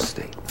in real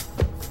estate?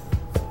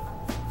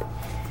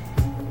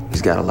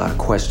 He's got a lot of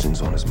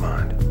questions on his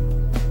mind,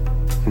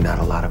 and not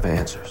a lot of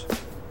answers.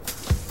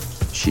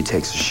 She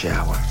takes a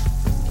shower.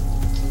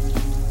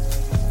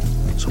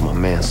 So my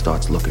man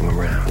starts looking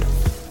around.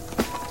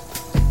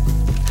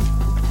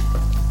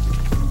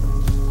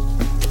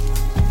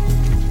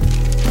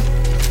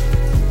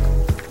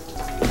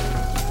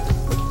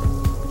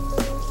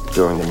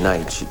 During the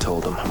night, she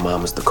told him her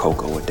mama's the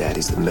cocoa, her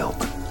daddy's the milk.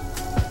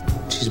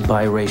 She's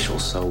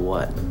biracial, so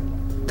what?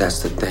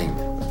 That's the thing.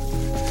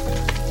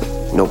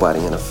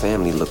 Nobody in her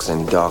family looks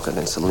any darker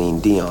than Celine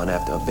Dion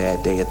after a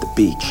bad day at the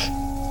beach.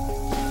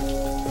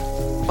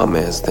 My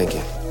man's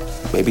thinking,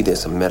 Maybe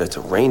there's some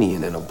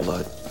Mediterranean in her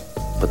blood,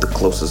 but the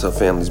closest her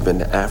family's been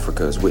to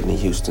Africa is Whitney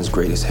Houston's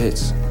greatest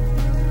hits.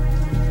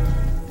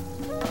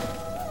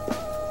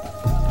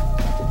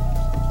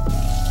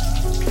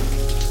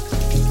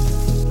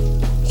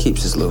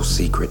 Keeps his little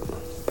secret.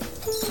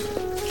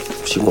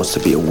 She wants to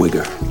be a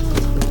wigger.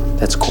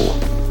 That's cool.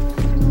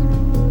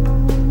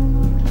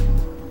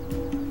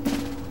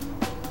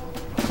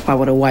 Why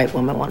would a white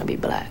woman want to be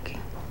black?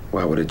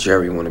 Why would a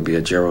Jerry want to be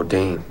a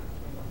Geraldine?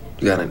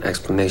 You got an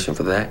explanation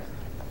for that?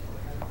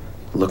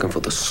 Looking for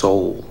the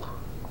soul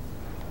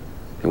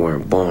they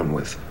weren't born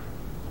with.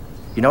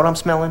 You know what I'm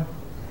smelling?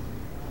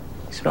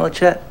 You smell it,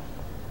 Chet?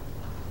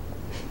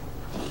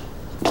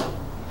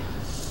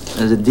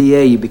 As a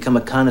DA, you become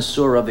a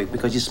connoisseur of it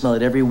because you smell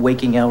it every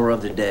waking hour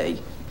of the day.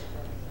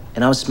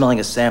 And I'm smelling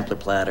a sampler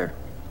platter.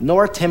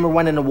 Nora Timmer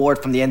won an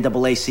award from the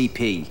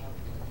NAACP.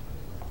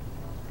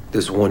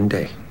 This one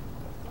day,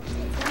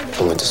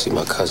 I went to see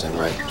my cousin,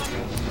 right?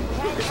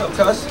 What's up,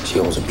 cuz? She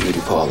owns a beauty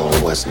parlor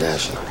on West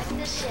National.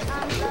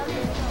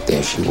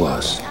 There she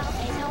was,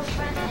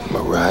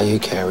 Mariah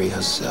Carey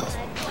herself,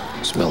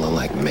 smelling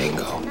like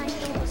mango.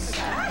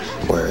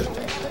 Word,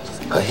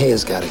 her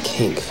hair's got a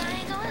kink,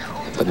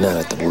 but not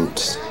at the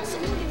roots.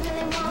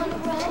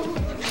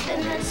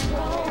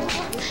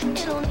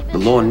 The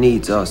law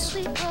needs us.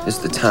 It's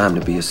the time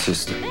to be a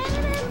sister.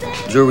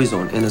 Juries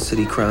on inner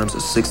city crimes are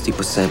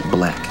 60%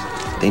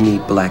 black. They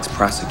need blacks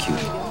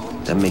prosecuted.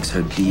 That makes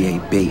her DA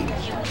bait.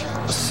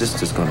 Her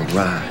sister's gonna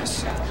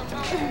rise.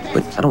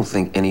 But I don't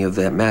think any of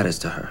that matters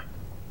to her.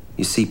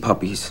 You see,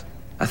 puppies,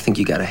 I think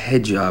you got a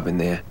head job in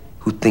there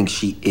who thinks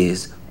she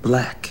is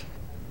black.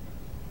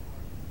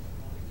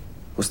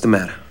 What's the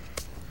matter?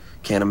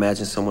 Can't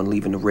imagine someone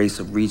leaving the race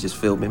of Regis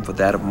Philbin for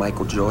that of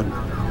Michael Jordan?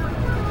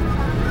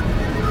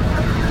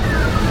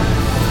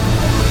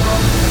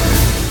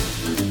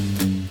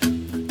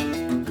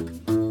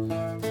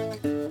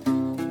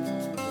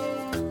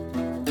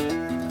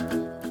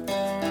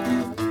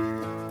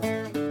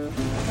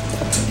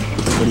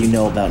 What do you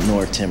know about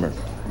Nora Timmer?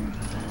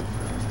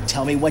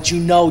 Tell me what you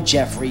know,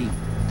 Jeffrey.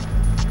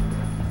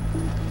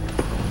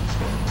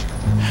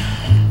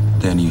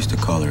 Danny used to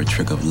call her a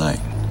trick of light.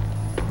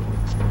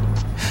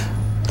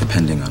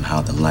 Depending on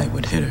how the light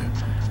would hit her,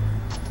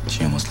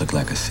 she almost looked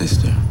like a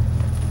sister.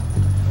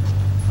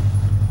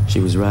 She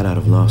was right out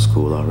of law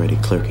school, already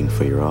clerking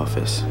for your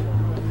office.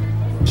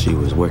 She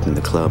was working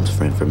the clubs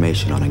for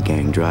information on a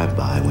gang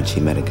drive-by when she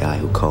met a guy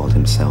who called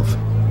himself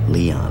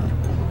Leon.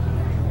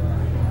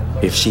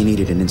 If she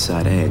needed an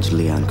inside edge,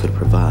 Leon could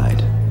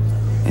provide,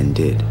 and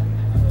did.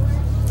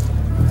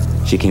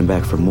 She came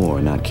back for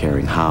more, not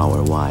caring how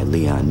or why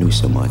Leon knew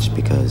so much,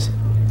 because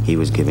he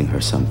was giving her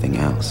something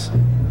else.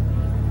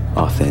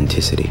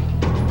 Authenticity.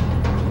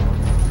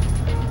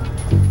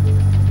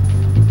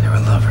 They were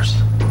lovers.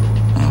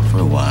 Oh, for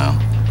a while.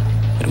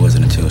 It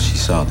wasn't until she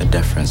saw the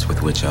deference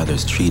with which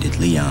others treated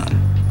Leon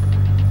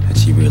that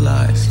she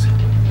realized.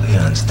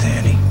 Leon's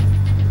Danny.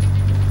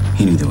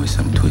 He knew there was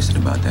something twisted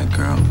about that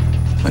girl,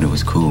 but it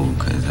was cool,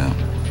 because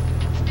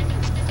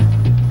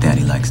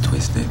Daddy likes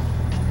twisted.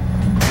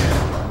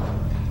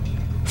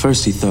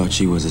 First he thought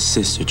she was a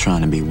sister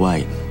trying to be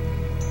white.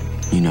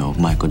 You know,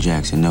 Michael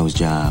Jackson, nose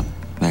job,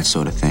 that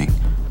sort of thing.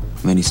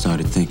 Then he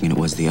started thinking it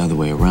was the other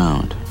way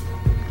around.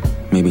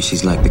 Maybe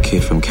she's like the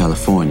kid from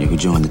California who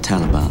joined the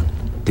Taliban.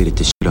 Did it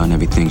to shit on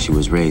everything she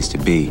was raised to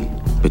be,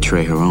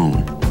 betray her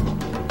own.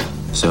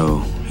 So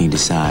he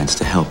decides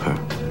to help her.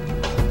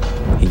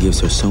 He gives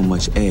her so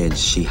much edge,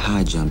 she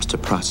high jumps to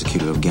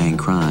prosecutor of gang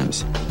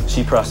crimes.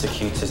 She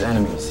prosecutes his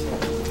enemies.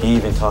 He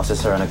even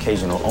tosses her an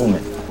occasional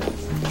omen.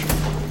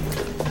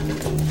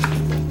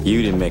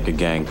 You didn't make a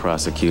gang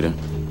prosecutor.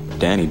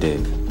 Danny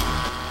did.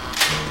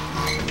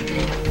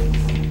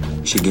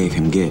 She gave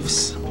him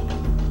gifts.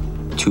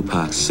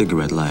 Tupac's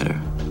cigarette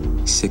lighter,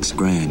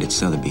 $6,000 at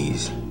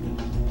Sotheby's.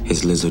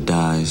 His lizard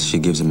dies, she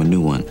gives him a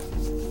new one.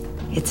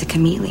 It's a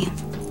chameleon.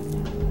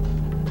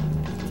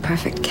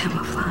 Perfect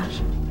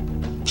camouflage.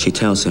 She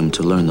tells him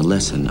to learn the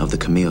lesson of the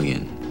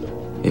chameleon.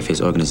 If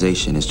his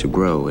organization is to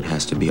grow, it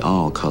has to be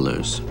all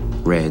colors.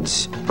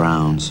 Reds,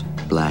 browns,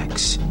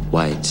 blacks,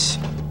 whites,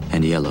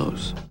 and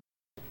yellows.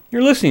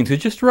 You're listening to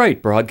Just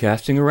Right,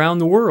 broadcasting around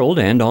the world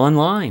and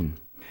online.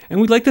 And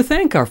we'd like to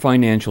thank our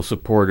financial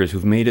supporters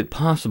who've made it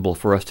possible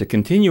for us to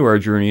continue our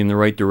journey in the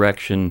right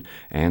direction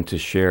and to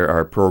share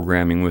our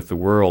programming with the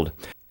world.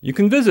 You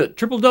can visit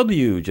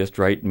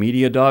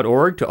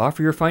www.justrightmedia.org to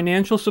offer your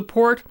financial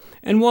support,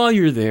 and while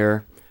you're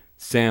there,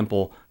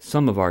 sample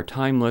some of our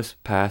timeless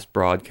past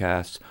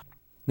broadcasts.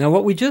 Now,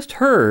 what we just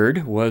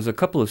heard was a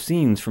couple of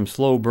scenes from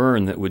Slow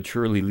Burn that would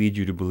surely lead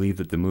you to believe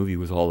that the movie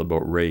was all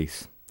about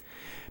race.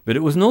 But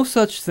it was no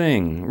such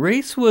thing.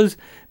 Race was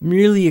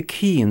merely a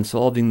key in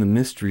solving the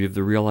mystery of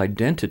the real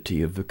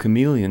identity of the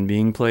chameleon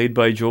being played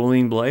by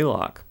Jolene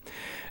Blalock.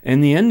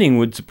 And the ending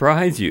would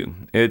surprise you.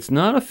 It's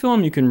not a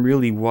film you can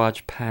really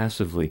watch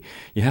passively.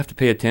 You have to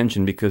pay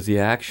attention because the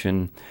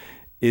action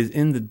is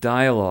in the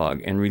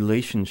dialogue and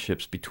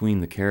relationships between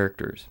the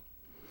characters.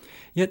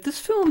 Yet this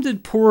film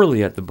did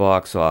poorly at the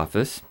box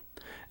office,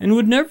 and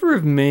would never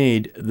have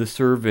made the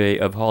survey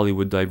of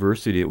Hollywood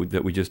diversity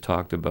that we just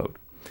talked about.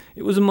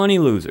 It was a money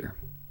loser.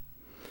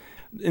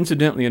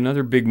 Incidentally,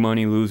 another big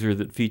money loser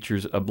that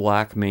features a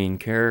black main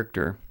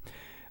character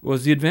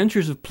was The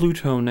Adventures of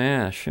Pluto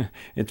Nash.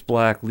 Its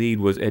black lead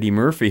was Eddie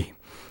Murphy,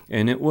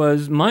 and it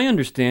was my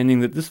understanding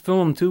that this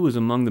film, too, was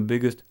among the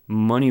biggest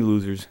money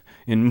losers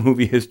in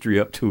movie history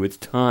up to its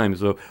time,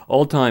 so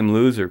all-time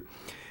loser.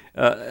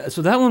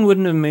 So that one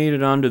wouldn't have made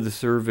it onto the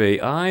survey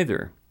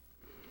either.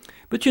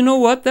 But you know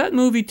what? That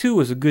movie, too,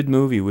 was a good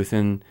movie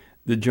within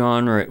the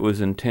genre it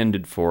was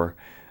intended for.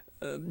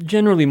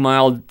 Generally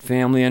mild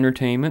family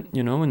entertainment,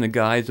 in the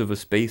guise of a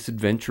space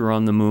adventure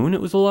on the moon.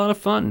 It was a lot of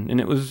fun,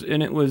 and it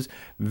was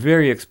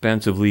very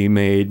expensively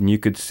made, and you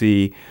could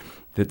see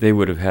that they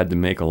would have had to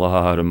make a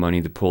lot of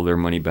money to pull their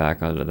money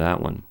back out of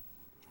that one.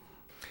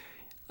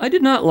 I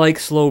did not like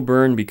Slow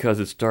Burn because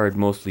it starred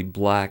mostly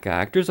black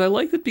actors. I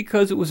liked it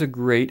because it was a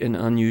great and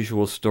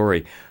unusual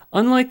story,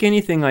 unlike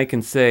anything I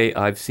can say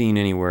I've seen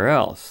anywhere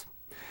else.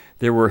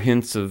 There were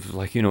hints of,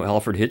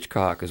 Alfred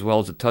Hitchcock, as well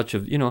as a touch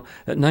of, that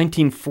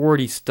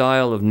 1940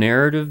 style of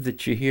narrative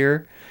that you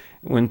hear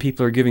when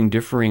people are giving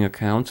differing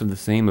accounts of the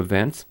same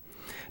events,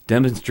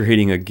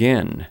 demonstrating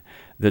again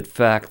that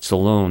facts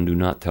alone do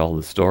not tell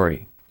the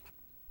story.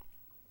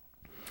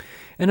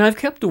 And I've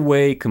kept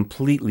away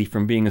completely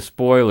from being a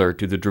spoiler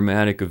to the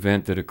dramatic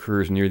event that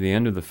occurs near the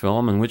end of the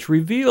film and which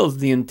reveals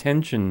the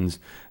intentions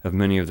of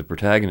many of the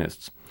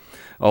protagonists.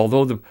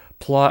 Although the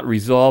plot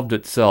resolved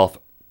itself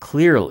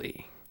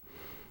clearly,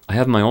 I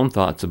have my own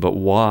thoughts about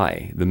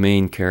why the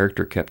main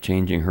character kept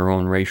changing her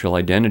own racial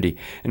identity.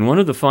 And one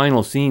of the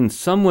final scenes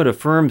somewhat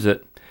affirms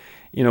it.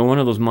 One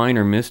of those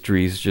minor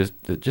mysteries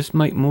that just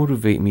might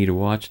motivate me to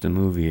watch the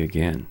movie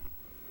again.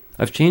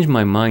 I've changed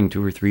my mind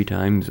 2 or 3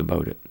 times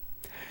about it.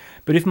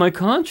 But if my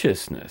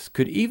consciousness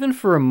could even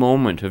for a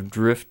moment have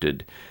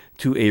drifted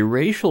to a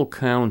racial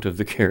count of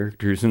the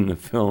characters in the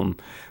film,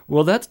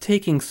 well, that's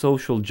taking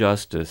social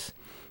justice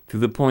to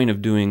the point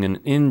of doing an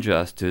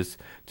injustice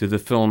to the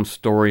film's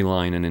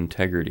storyline and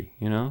integrity,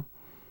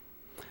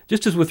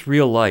 Just as with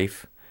real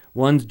life,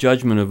 one's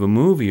judgment of a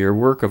movie or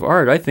work of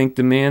art, I think,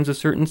 demands a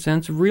certain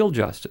sense of real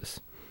justice,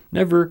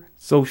 never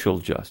social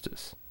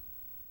justice.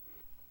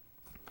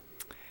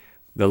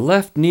 The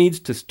left needs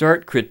to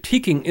start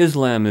critiquing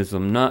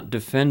Islamism, not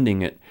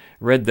defending it,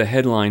 read the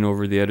headline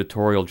over the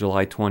editorial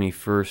July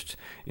 21st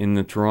in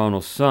the Toronto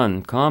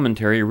Sun,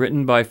 commentary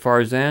written by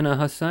Farzana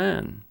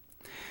Hassan.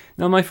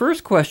 Now, my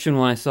first question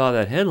when I saw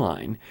that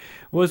headline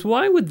was,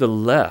 why would the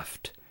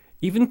left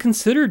even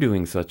consider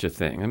doing such a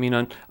thing? I mean,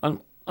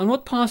 on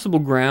what possible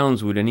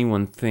grounds would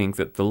anyone think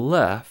that the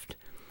left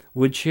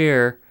would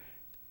share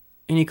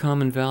any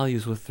common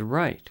values with the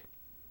right?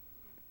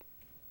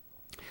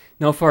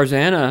 Now,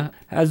 Farzana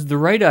has the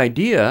right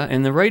idea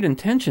and the right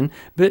intention,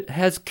 but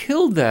has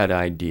killed that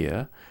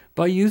idea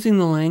by using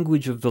the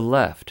language of the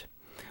left.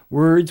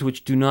 Words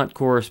which do not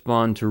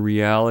correspond to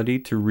reality,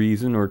 to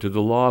reason, or to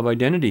the law of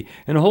identity,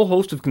 and a whole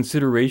host of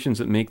considerations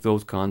that make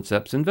those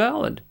concepts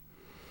invalid.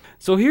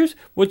 So here's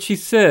what she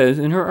says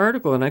in her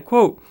article, and I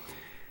quote,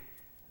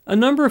 "A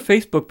number of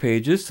Facebook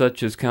pages,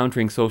 such as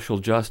Countering Social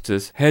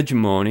Justice,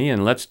 Hegemony,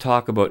 and Let's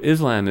Talk About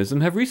Islamism,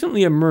 have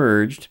recently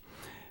emerged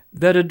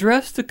that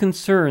address the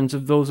concerns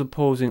of those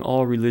opposing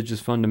all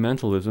religious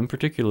fundamentalism,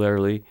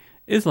 particularly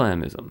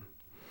Islamism.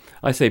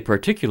 I say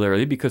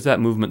particularly because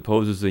that movement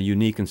poses a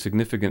unique and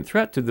significant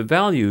threat to the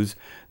values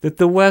that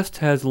the West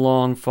has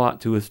long fought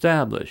to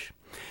establish.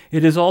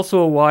 It is also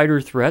a wider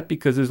threat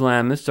because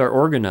Islamists are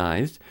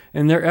organized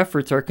and their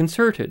efforts are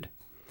concerted.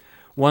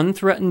 One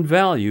threatened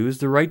value is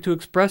the right to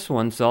express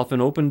oneself in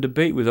open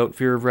debate without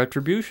fear of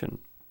retribution.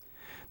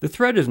 The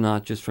threat is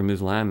not just from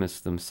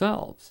Islamists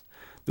themselves.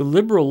 The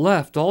liberal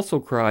left also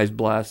cries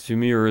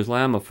blasphemy or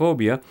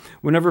Islamophobia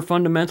whenever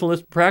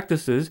fundamentalist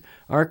practices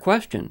are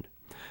questioned.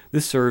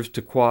 This serves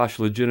to quash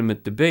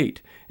legitimate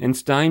debate and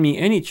stymie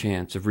any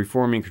chance of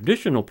reforming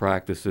traditional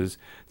practices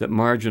that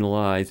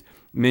marginalize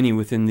many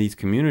within these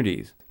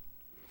communities.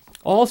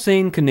 All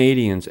sane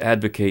Canadians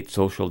advocate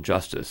social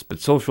justice, but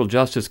social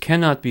justice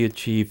cannot be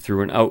achieved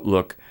through an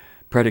outlook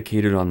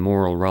predicated on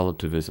moral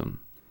relativism.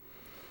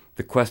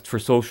 The quest for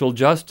social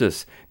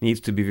justice needs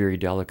to be very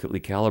delicately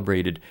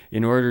calibrated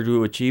in order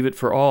to achieve it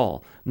for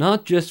all,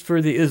 not just for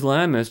the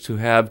Islamists who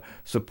have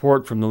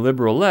support from the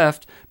liberal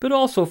left, but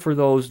also for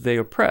those they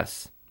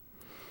oppress.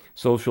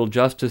 Social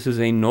justice is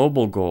a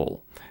noble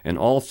goal, and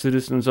all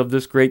citizens of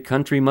this great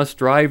country must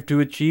strive to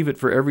achieve it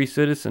for every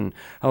citizen.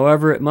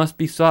 However, it must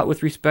be sought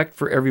with respect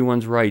for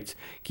everyone's rights,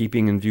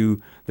 keeping in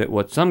view that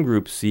what some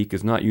groups seek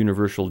is not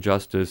universal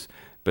justice,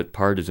 but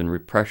partisan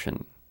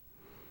repression.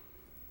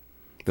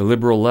 The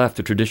liberal left,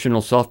 the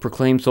traditional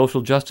self-proclaimed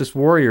social justice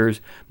warriors,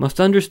 must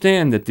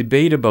understand that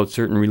debate about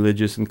certain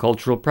religious and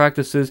cultural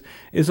practices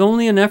is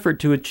only an effort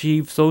to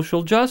achieve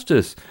social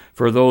justice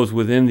for those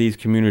within these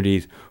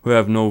communities who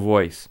have no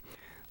voice.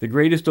 The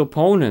greatest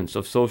opponents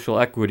of social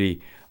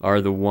equity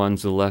are the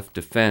ones the left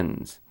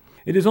defends.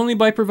 It is only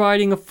by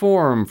providing a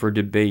forum for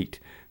debate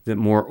that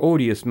more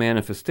odious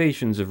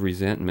manifestations of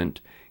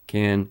resentment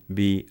can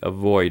be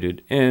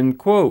avoided. End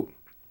quote.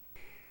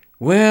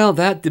 Well,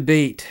 that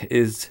debate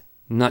is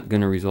not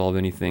going to resolve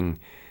anything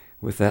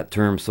with that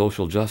term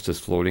social justice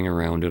floating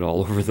around it all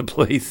over the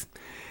place.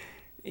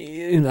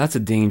 That's a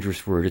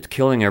dangerous word. It's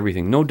killing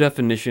everything. No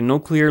definition, no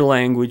clear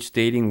language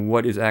stating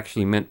what is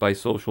actually meant by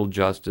social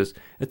justice,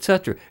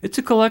 etc. It's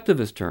a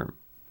collectivist term.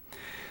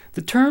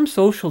 The term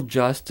social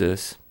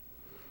justice,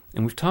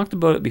 and we've talked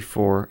about it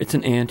before, it's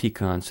an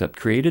anti-concept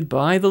created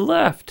by the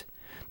left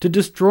to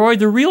destroy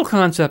the real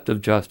concept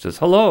of justice.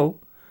 Hello?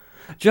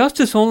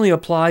 Justice only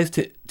applies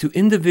to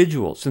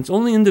individuals, since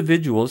only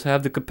individuals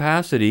have the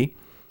capacity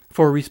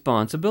for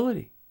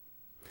responsibility.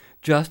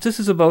 Justice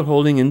is about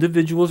holding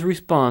individuals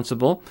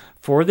responsible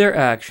for their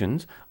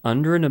actions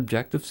under an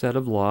objective set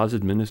of laws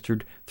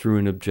administered through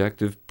an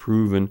objective,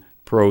 proven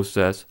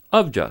process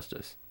of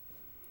justice.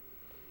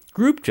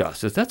 Group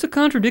justice, that's a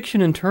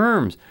contradiction in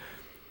terms.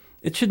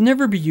 It should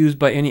never be used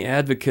by any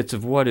advocates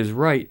of what is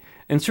right,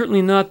 and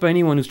certainly not by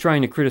anyone who's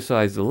trying to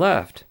criticize the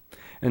left.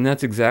 And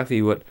that's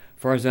exactly what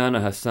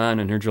Farzana Hassan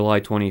in her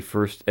July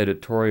 21st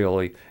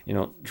editorial,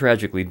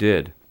 tragically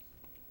did.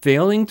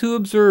 Failing to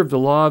observe the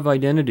law of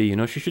identity,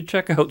 she should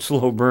check out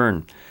Slow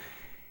Burn.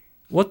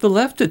 What the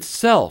left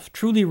itself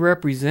truly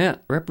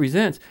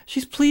represents,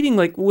 she's pleading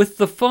like with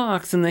the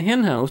fox in the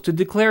henhouse to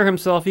declare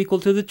himself equal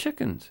to the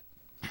chickens.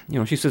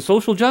 She says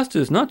social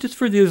justice, not just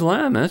for the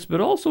Islamists, but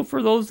also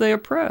for those they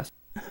oppress.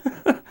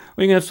 We're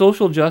going to have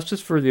social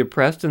justice for the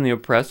oppressed and the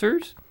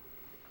oppressors?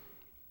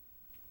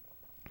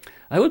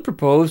 I would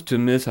propose to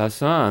Ms.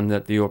 Hassan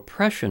that the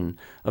oppression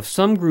of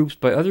some groups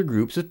by other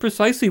groups is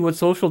precisely what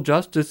social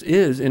justice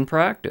is in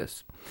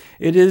practice.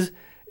 It is,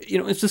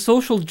 it's the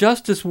social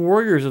justice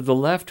warriors of the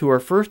left who are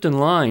first in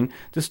line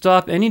to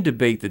stop any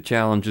debate that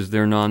challenges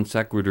their non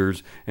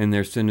sequiturs and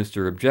their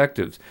sinister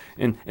objectives.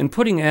 And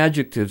putting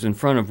adjectives in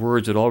front of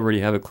words that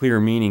already have a clear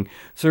meaning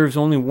serves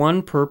only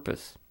one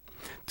purpose: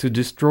 to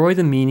destroy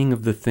the meaning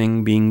of the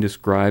thing being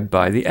described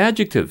by the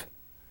adjective.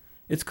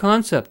 It's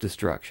concept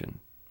destruction.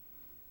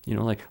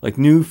 Like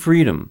new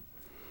freedom.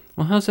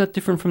 Well, how's that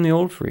different from the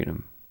old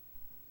freedom?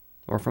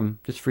 Or from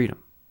just freedom?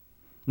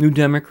 New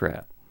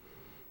Democrat.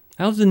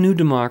 How's the new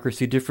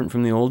democracy different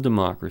from the old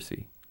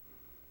democracy?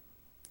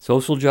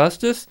 Social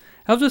justice?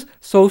 How does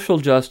social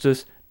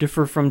justice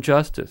differ from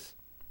justice?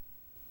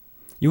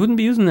 You wouldn't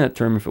be using that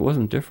term if it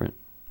wasn't different.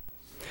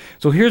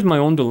 So here's my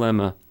own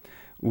dilemma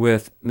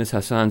with Ms.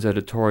 Hassan's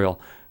editorial.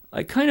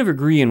 I kind of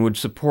agree and would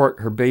support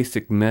her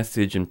basic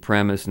message and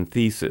premise and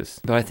thesis,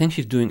 but I think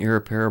she's doing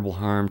irreparable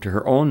harm to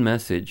her own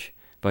message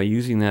by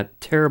using that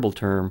terrible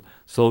term,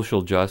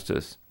 social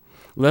justice,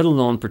 let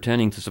alone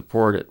pretending to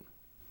support it.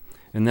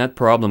 And that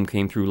problem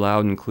came through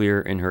loud and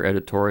clear in her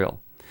editorial.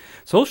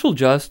 Social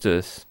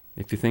justice,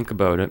 if you think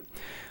about it,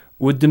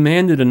 would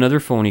demand that another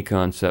phony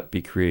concept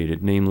be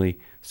created, namely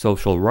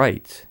social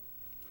rights,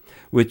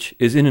 which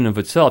is in and of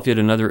itself yet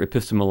another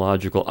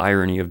epistemological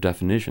irony of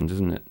definitions,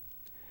 isn't it?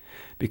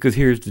 Because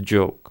here's the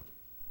joke.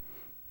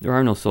 There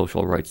are no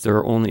social rights. There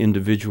are only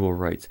individual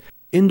rights.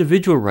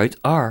 Individual rights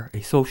are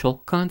a social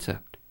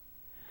concept.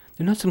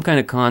 They're not some kind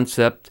of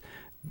concept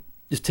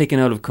just taken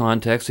out of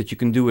context that you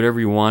can do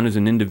whatever you want as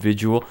an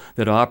individual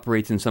that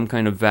operates in some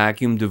kind of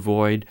vacuum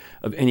devoid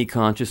of any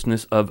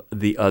consciousness of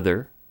the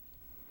other.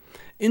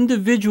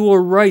 Individual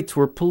rights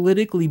were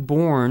politically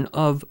born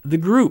of the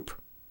group.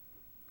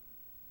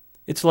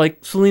 It's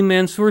like Salim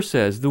Mansour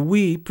says, the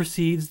we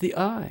precedes the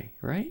I,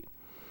 right?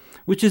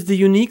 Which is the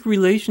unique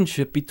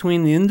relationship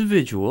between the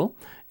individual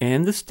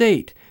and the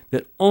state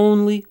that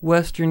only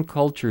Western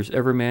cultures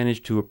ever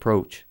managed to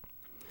approach.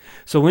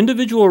 So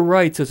individual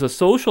rights as a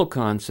social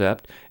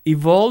concept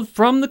evolved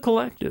from the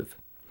collective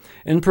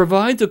and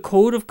provides a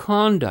code of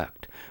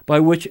conduct by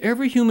which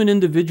every human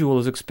individual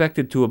is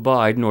expected to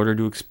abide in order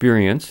to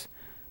experience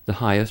the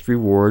highest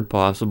reward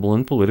possible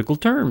in political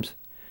terms: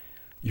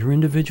 your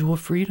individual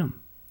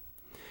freedom.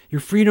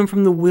 Your freedom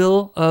from the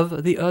will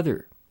of the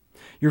other.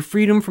 Your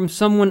freedom from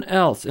someone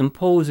else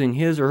imposing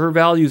his or her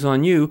values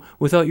on you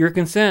without your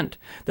consent.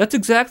 That's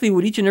exactly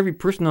what each and every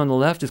person on the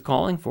left is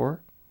calling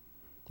for.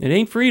 It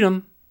ain't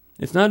freedom.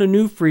 It's not a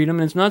new freedom,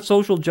 and it's not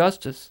social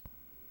justice.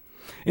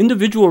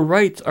 Individual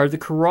rights are the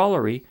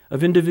corollary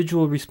of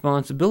individual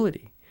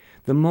responsibility,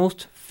 the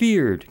most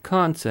feared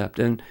concept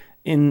and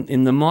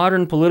in the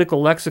modern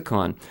political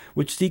lexicon,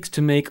 which seeks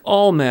to make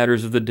all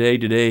matters of the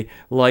day-to-day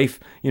life,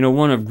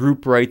 one of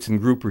group rights and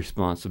group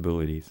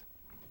responsibilities.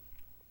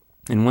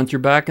 And once you're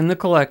back in the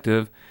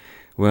collective,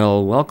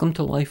 well, welcome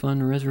to life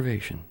on a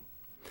reservation.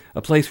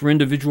 A place where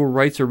individual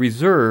rights are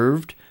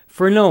reserved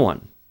for no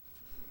one.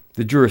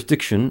 The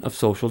jurisdiction of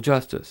social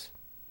justice.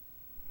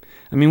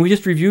 I mean, we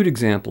just reviewed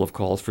example of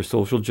calls for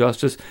social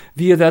justice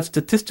via that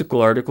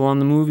statistical article on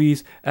the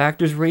movie's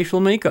actors'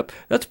 racial makeup.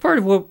 That's part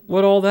of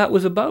what all that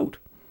was about.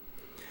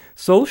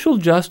 Social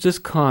justice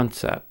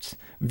concepts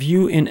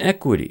view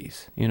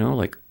inequities,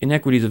 like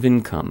inequities of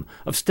income,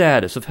 of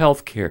status, of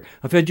healthcare,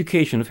 of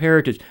education, of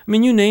heritage. I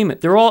mean, you name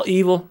it. They're all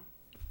evil.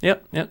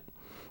 Yep.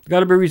 Got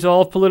to be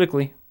resolved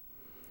politically.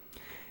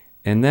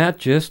 And that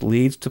just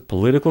leads to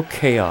political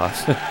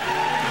chaos.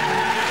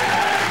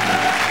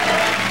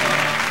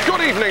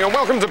 Good evening and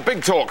welcome to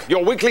Big Talk,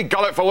 your weekly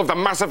gullet full of the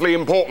massively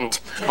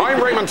important.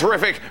 I'm Raymond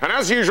Terrific, and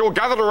as usual,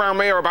 gathered around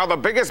me are about the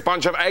biggest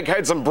bunch of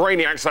eggheads and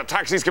brainiacs that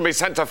taxis can be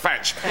sent to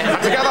fetch.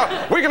 And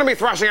together, we're going to be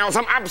thrashing out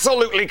some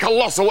absolutely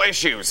colossal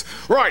issues.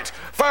 Right,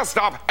 first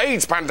up,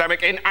 AIDS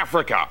pandemic in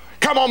Africa.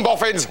 Come on,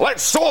 boffins,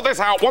 let's sort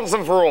this out once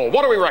and for all.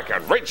 What do we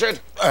reckon,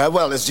 Richard?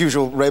 Well, as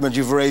usual, Raymond,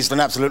 you've raised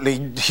an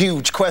absolutely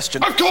huge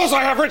question. Of course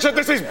I have, Richard.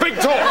 This is Big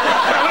Talk.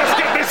 Now let's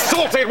get this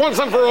sorted once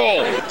and for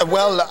all.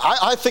 Well,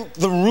 I think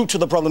the root of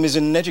the problem is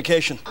in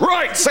education.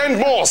 Right, send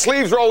more.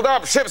 Sleeves rolled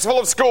up, ships full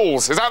of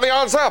schools. Is that the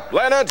answer,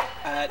 Leonard?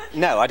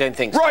 No, I don't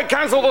think so. Right,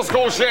 cancel the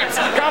school ships.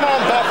 Come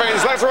on,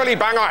 boffins, let's really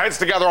bang our heads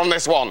together on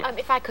this one.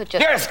 If I could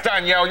just... Yes,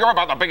 Danielle, you're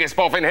about the biggest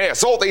boffin here.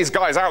 Sort these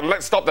guys out and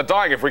let's stop the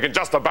dying if we can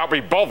just about be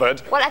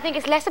bothered. Well, I think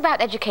it's less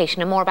about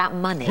education and more about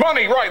money.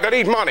 Money, right, they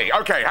need money.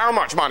 OK, how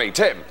much money,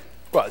 Tim?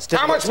 Well, it's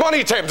how much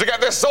money, Tim, to get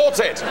this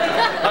sorted?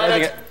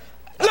 Leonard!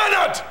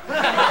 Leonard!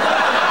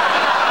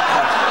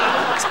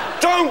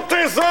 Don't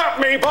desert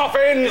me,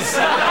 boffins!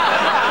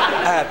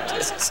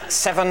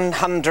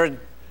 700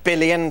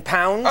 billion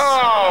pounds?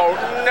 Oh,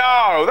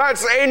 no,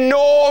 that's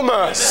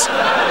enormous.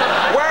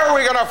 Where are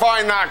we going to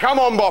find that? Come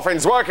on,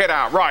 boffins, work it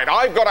out. Right,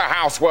 I've got a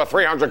house worth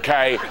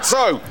 300k.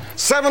 So,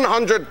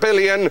 700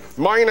 billion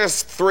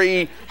minus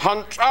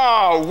 300...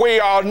 Oh, we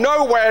are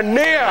nowhere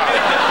near.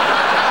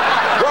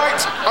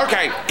 Right,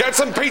 OK, get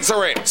some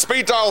pizza in.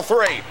 Speed dial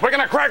 3. We're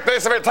going to crack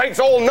this if it takes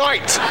all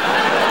night.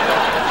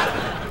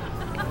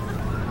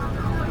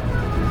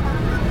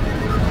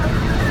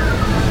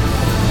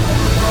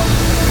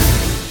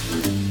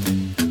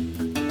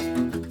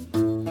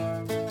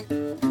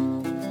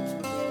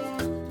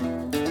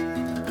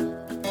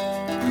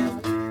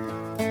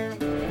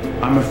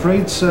 I'm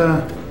afraid,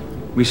 sir,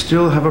 we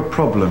still have a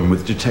problem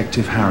with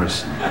Detective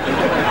Harrison.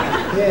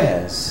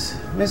 Yes,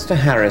 Mr.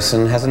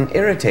 Harrison has an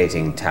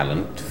irritating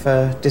talent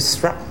for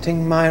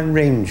disrupting my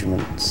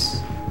arrangements.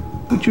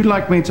 Would you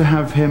like me to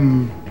have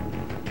him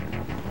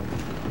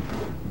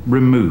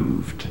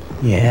removed?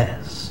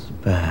 Yes,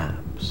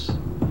 perhaps.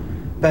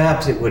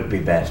 Perhaps it would be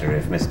better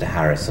if Mr.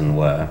 Harrison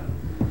were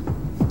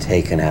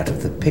taken out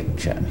of the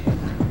picture.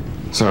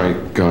 Sorry,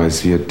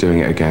 guys, you're doing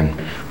it again.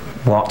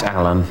 What,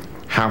 Alan?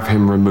 Have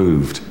him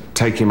removed.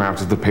 Take him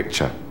out of the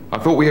picture. I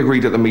thought we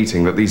agreed at the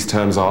meeting that these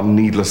terms are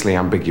needlessly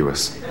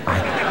ambiguous.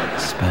 I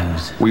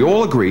suppose. We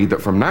all agreed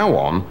that from now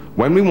on,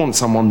 when we want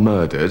someone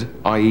murdered,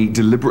 i.e.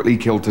 deliberately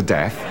killed to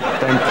death,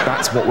 then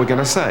that's what we're going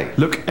to say.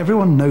 Look,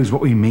 everyone knows what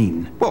we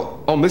mean.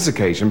 Well, on this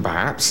occasion,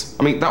 perhaps.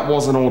 I mean, that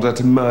was an order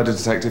to murder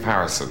Detective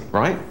Harrison,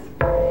 right?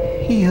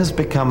 He has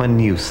become a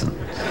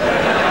nuisance.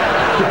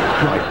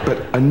 Right, but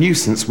a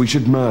nuisance we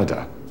should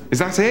murder. Is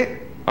that it?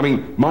 I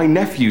mean, my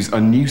nephew's a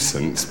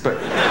nuisance, but...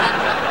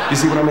 You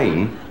see what I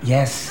mean?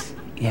 Yes.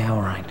 Yeah,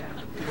 all right.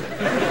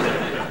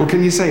 Well,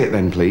 can you say it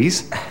then,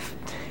 please?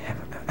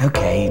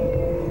 OK.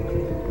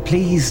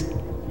 Please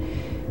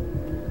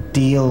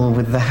deal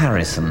with the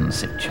Harrison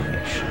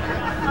situation.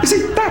 You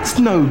see, that's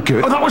no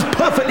good. Oh, that was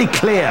perfectly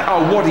clear.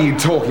 Oh, what are you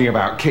talking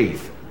about,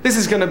 Keith? This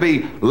is going to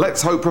be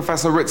Let's Hope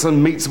Professor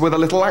Ritson Meets with a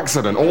Little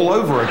Accident all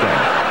over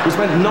again. We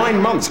spent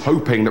 9 months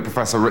hoping that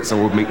Professor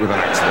Ritson would meet with an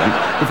accident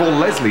before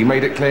Leslie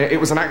made it clear it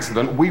was an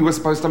accident we were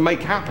supposed to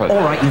make happen. All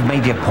right, you've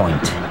made your point.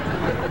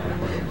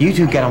 You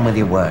two get on with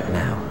your work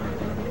now.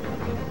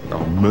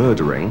 Oh,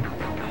 murdering?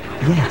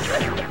 Yes.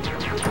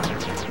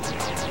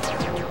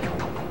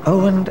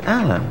 Oh, and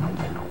Alan.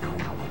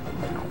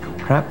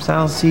 Perhaps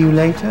I'll see you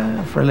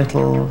later for a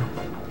little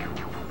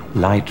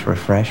light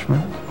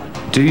refreshment.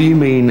 Do you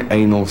mean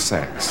anal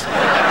sex?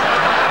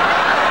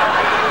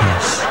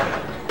 Yes.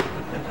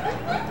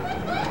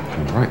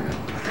 All right.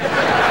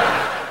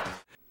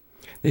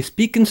 They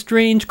speak in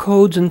strange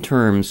codes and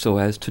terms so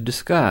as to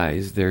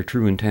disguise their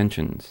true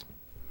intentions.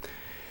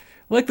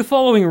 Like the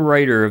following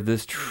writer of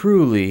this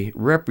truly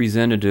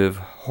representative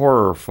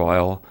horror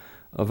file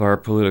of our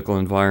political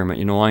environment.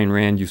 You know, Ayn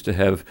Rand used to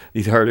have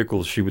these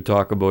articles she would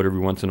talk about every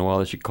once in a while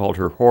that she called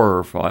her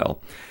horror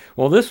file.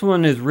 Well, this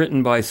one is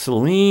written by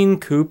Celine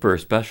Cooper,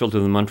 special to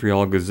the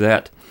Montreal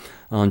Gazette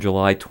on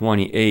July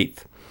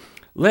 28th.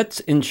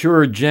 Let's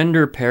ensure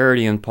gender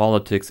parity in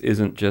politics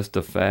isn't just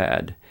a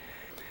fad.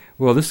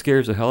 Well, this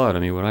scares the hell out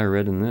of me, what I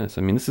read in this.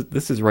 I mean,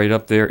 this is right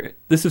up there.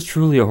 This is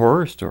truly a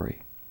horror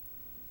story.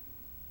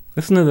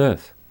 Listen to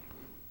this.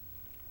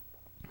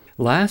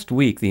 Last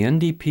week, the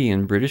NDP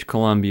in British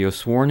Columbia was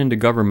sworn into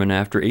government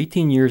after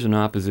 18 years in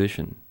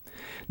opposition.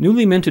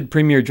 Newly minted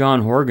Premier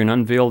John Horgan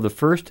unveiled the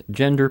first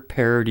gender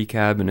parity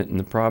cabinet in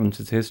the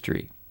province's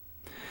history.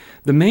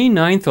 The May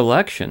 9th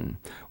election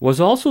was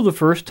also the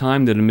first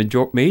time that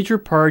a major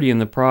party in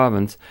the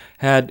province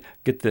had,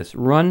 get this,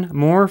 run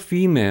more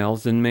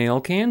females than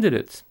male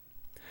candidates.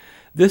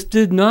 This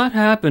did not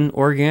happen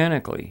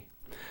organically.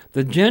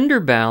 The gender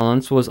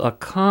balance was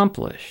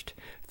accomplished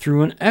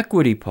through an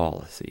equity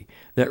policy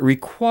that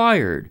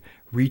required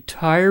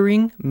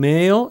retiring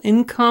male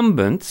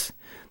incumbents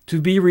to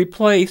be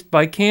replaced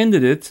by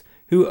candidates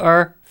who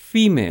are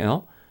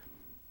female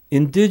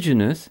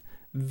indigenous,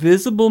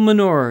 visible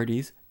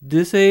minorities,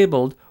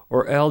 disabled,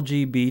 or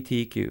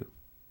LGBTQ.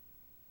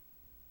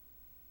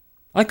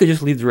 I could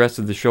just leave the rest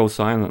of the show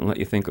silent and let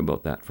you think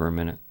about that for a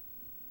minute.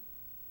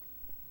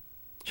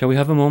 Shall we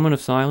have a moment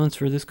of silence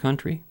for this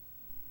country?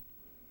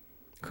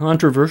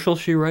 Controversial,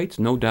 she writes,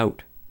 no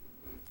doubt.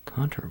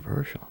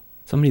 Controversial.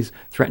 Somebody's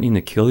threatening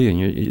to kill you,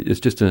 and it's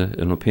just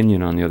an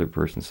opinion on the other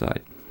person's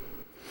side.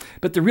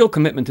 But the real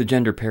commitment to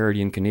gender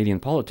parity in Canadian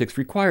politics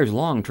requires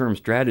long-term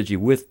strategy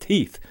with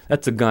teeth.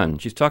 That's a gun.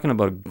 She's talking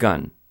about a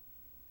gun.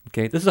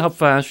 Okay, this is how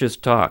fascists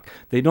talk.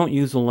 They don't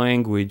use the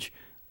language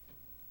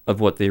of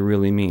what they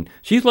really mean.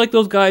 She's like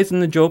those guys in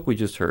the joke we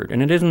just heard,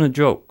 and it isn't a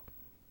joke.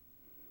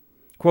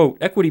 Quote,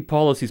 equity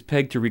policies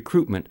pegged to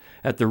recruitment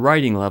at the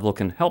writing level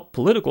can help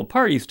political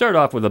parties start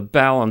off with a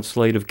balanced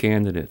slate of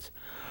candidates.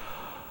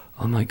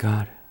 Oh my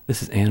God,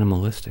 this is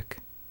animalistic.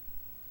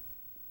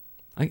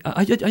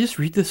 I just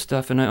read this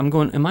stuff and I'm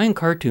going, am I in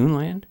cartoon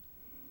land?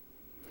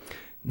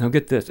 Now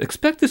get this.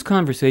 Expect this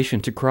conversation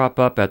to crop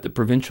up at the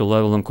provincial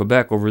level in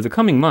Quebec over the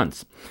coming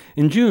months.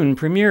 In June,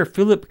 Premier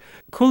Philippe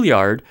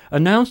Couillard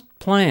announced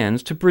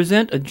plans to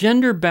present a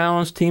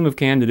gender-balanced team of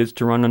candidates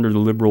to run under the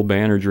Liberal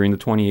banner during the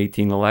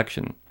 2018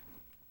 election.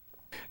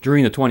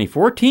 During the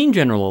 2014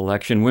 general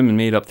election, women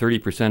made up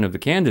 30% of the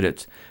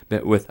candidates,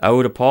 but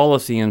without a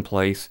policy in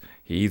place,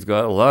 he's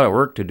got a lot of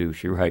work to do,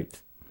 she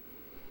writes.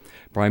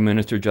 Prime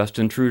Minister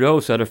Justin Trudeau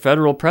set a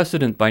federal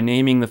precedent by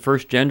naming the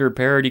first gender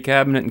parity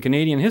cabinet in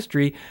Canadian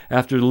history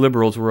after the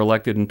Liberals were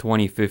elected in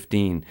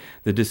 2015.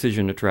 The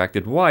decision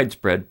attracted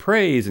widespread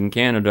praise in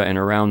Canada and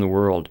around the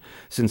world.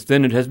 Since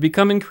then, it has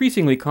become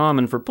increasingly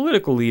common for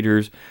political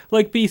leaders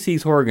like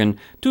BC's Horgan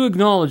to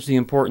acknowledge the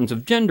importance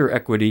of gender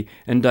equity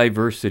and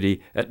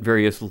diversity at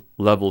various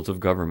levels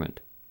of government.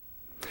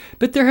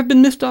 But there have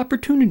been missed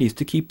opportunities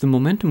to keep the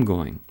momentum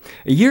going.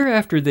 A year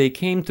after they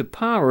came to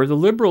power, the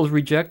Liberals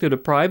rejected a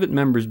private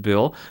member's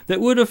bill that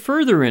would have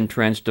further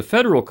entrenched a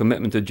federal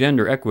commitment to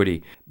gender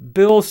equity.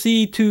 Bill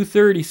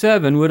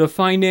C-237 would have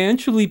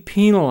financially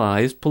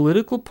penalized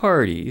political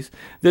parties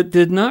that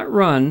did not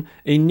run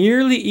a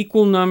nearly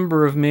equal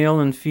number of male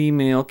and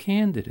female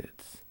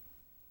candidates.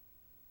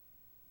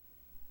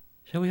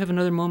 Shall we have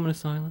another moment of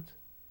silence?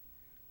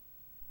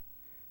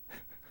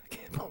 I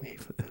can't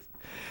believe this.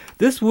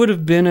 This would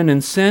have been an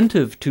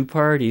incentive to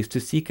parties to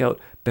seek out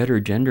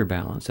better gender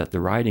balance at the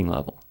riding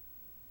level.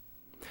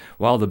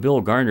 While the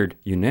bill garnered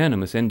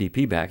unanimous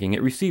NDP backing,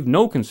 it received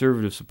no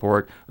Conservative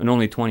support and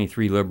only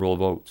 23 Liberal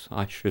votes.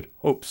 I should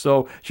hope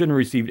so. Shouldn't have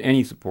received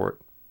any support.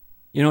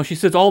 You know, she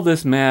says all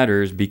this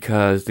matters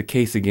because the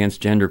case against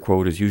gender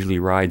quotas usually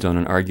rides on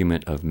an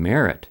argument of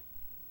merit.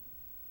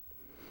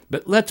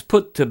 But let's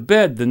put to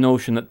bed the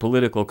notion that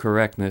political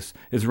correctness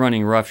is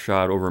running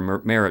roughshod over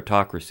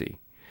meritocracy.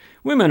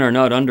 Women are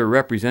not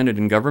underrepresented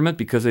in government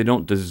because they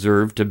don't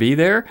deserve to be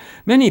there.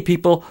 Many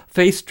people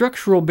face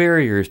structural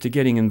barriers to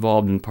getting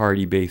involved in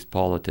party-based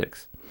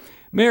politics.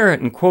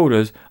 Merit and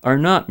quotas are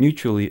not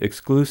mutually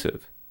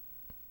exclusive.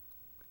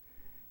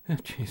 Oh,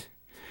 geez.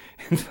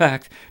 In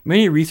fact,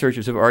 many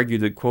researchers have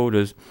argued that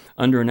quotas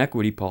under an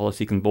equity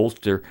policy can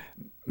bolster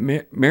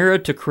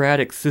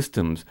meritocratic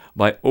systems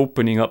by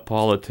opening up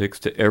politics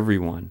to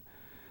everyone.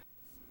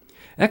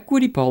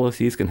 Equity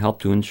policies can help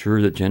to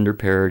ensure that gender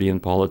parity in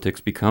politics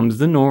becomes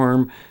the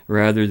norm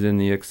rather than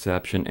the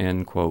exception,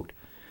 end quote.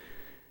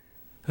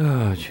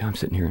 Oh, gee, I'm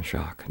sitting here in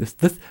shock.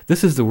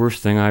 This is the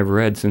worst thing I've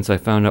read since I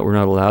found out we're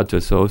not allowed to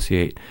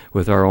associate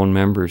with our own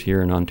members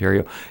here in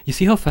Ontario. You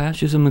see how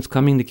fascism is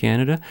coming to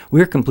Canada?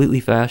 We're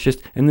completely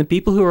fascist, and the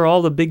people who are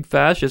all the big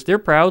fascists, they're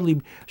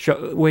proudly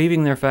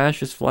waving their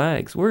fascist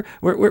flags.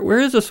 Where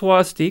is a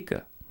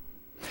swastika?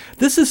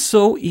 This is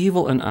so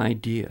evil an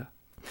idea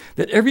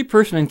that every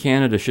person in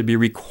Canada should be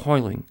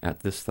recoiling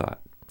at this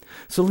thought.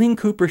 Celine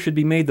Cooper should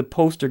be made the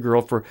poster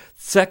girl for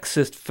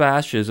sexist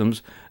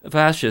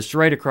fascists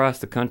right across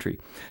the country.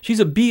 She's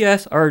a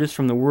BS artist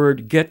from the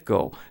word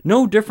get-go,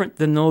 no different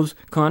than those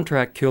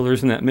contract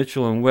killers in that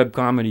Mitchell and Webb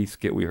comedy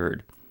skit we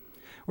heard.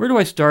 Where do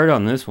I start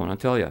on this one? I'll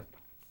tell you.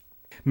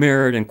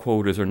 Merit and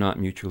quotas are not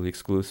mutually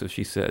exclusive,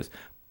 she says.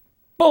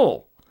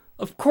 Bull!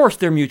 Of course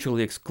they're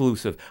mutually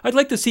exclusive. I'd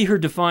like to see her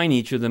define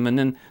each of them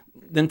and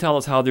then tell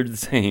us how they're the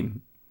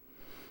same.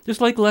 Just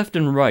like left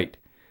and right.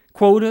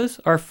 Quotas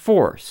are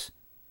force.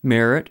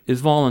 Merit is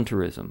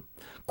voluntarism.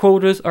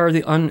 Quotas are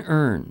the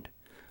unearned.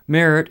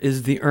 Merit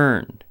is the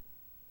earned.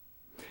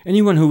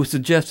 Anyone who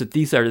suggests that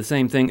these are the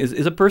same thing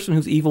is a person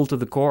who's evil to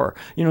the core.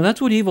 You know, that's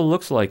what evil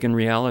looks like in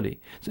reality.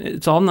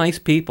 It's all nice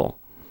people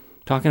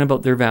talking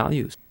about their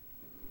values.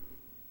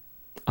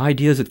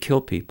 Ideas that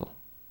kill people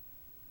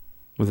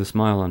with a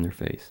smile on their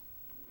face.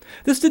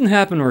 This didn't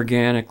happen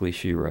organically,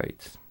 she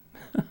writes.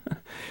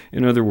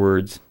 In other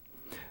words,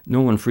 no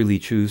one freely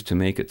chose to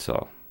make it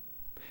so.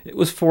 It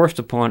was forced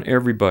upon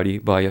everybody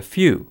by a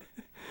few.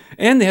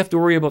 And they have to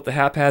worry about the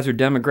haphazard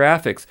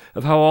demographics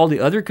of how all the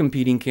other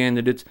competing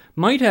candidates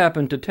might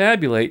happen to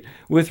tabulate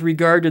with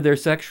regard to their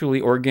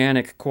sexually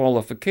organic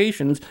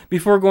qualifications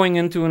before going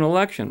into an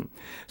election.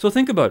 So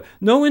think about it.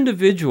 No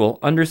individual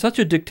under such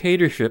a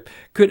dictatorship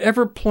could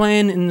ever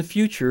plan in the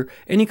future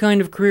any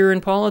kind of career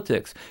in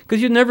politics,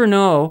 because you never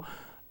know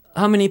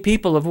how many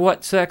people of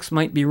what sex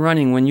might be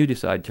running when you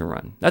decide to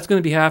run. That's going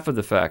to be half of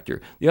the factor.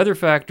 The other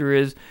factor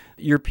is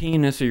your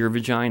penis or your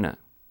vagina.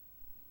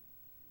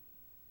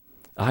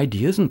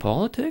 Ideas in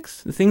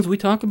politics, the things we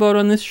talk about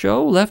on this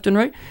show, left and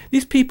right,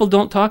 these people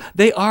don't talk.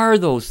 They are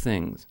those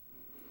things.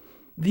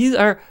 These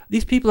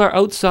people are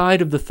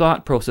outside of the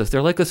thought process.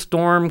 They're like a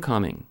storm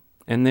coming,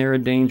 and they're a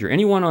danger.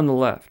 Anyone on the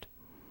left.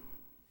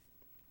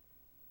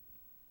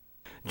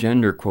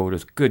 Gender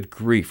quotas, good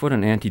grief, what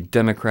an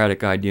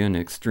anti-democratic idea in the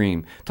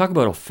extreme. Talk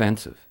about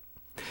offensive.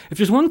 If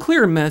there's one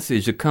clear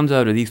message that comes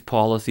out of these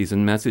policies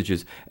and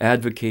messages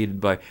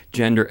advocated by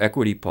gender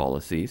equity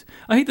policies,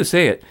 I hate to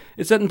say it,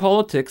 it's that in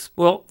politics,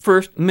 well,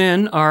 first,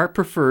 men are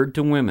preferred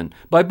to women.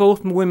 By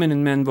both women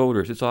and men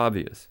voters, it's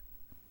obvious,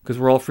 because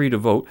we're all free to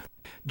vote.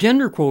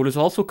 Gender quotas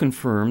also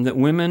confirm that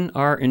women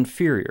are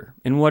inferior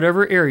in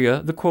whatever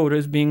area the quota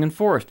is being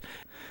enforced.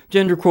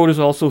 Gender quotas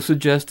also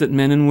suggest that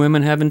men and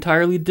women have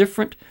entirely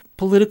different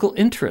political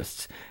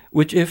interests,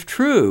 which, if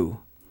true,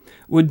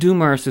 would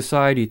doom our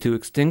society to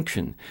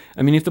extinction.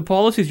 I mean, if the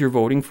policies you're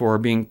voting for are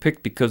being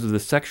picked because of the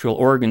sexual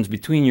organs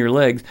between your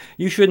legs,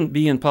 you shouldn't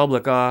be in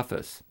public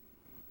office.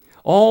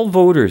 All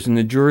voters in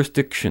the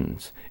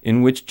jurisdictions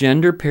in which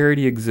gender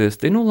parity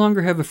exists, they no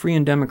longer have a free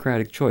and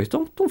democratic choice.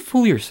 Don't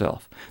fool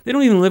yourself. They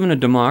don't even live in a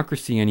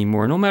democracy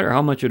anymore, no matter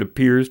how much it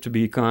appears to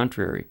be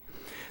contrary.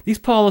 These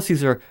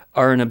policies are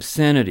an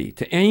obscenity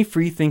to any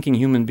free-thinking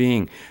human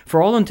being. For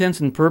all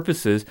intents and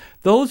purposes,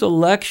 those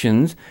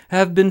elections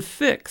have been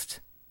fixed.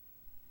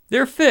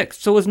 They're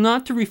fixed so as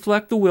not to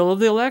reflect the will of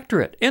the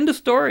electorate. End of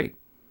story.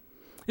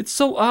 It's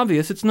so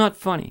obvious, it's not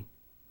funny.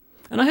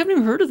 And I haven't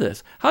even heard of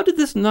this. How did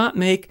this not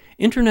make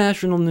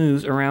international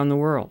news around the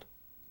world?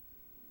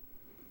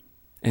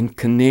 And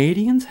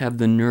Canadians have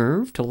the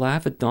nerve to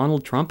laugh at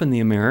Donald Trump and the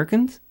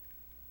Americans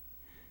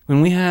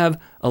when we have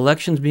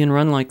elections being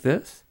run like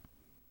this?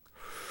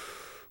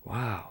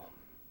 Wow.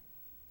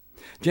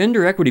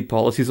 Gender equity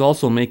policies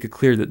also make it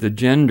clear that the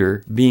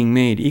gender being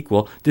made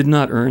equal did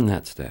not earn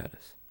that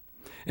status.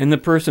 And the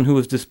person who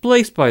was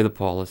displaced by the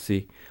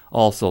policy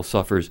also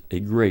suffers a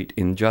great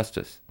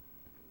injustice.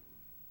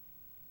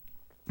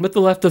 But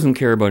the left doesn't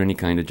care about any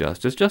kind of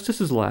justice.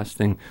 Justice is the last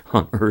thing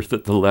on earth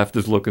that the left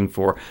is looking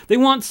for. They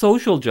want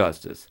social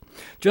justice.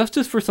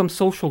 Justice for some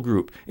social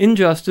group.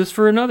 Injustice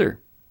for another.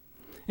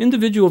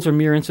 Individuals are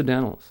mere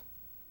incidentals.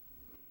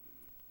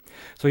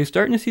 So you're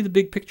starting to see the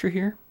big picture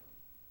here?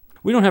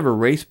 We don't have a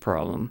race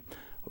problem.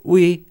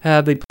 We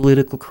have a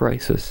political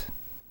crisis.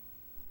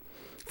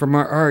 From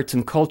our arts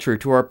and culture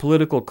to our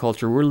political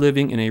culture, we're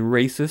living in a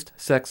racist,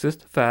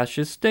 sexist,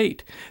 fascist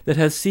state that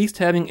has ceased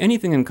having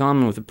anything in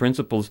common with the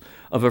principles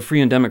of a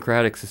free and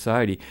democratic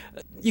society.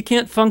 You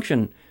can't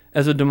function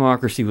as a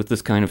democracy with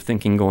this kind of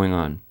thinking going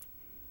on.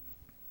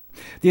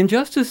 The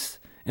injustice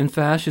and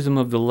fascism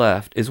of the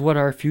left is what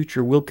our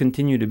future will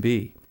continue to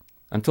be,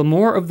 until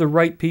more of the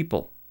right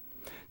people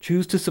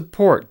choose to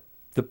support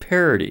the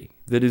parity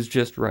that is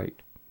just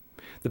right.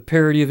 The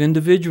parity of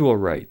individual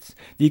rights,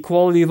 the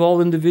equality of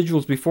all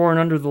individuals before and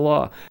under the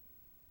law.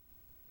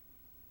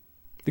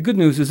 The good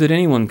news is that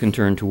anyone can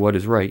turn to what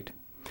is right,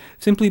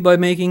 simply by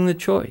making the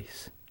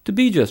choice to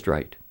be just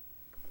right.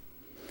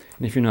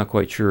 And if you're not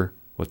quite sure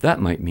what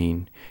that might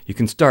mean, you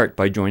can start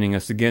by joining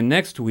us again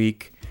next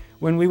week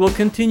when we will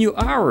continue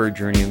our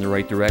journey in the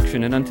right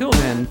direction. And until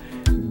then,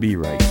 be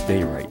right,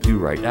 stay right, do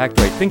right, act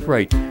right, think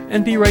right,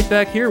 and be right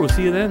back here. We'll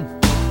see you then.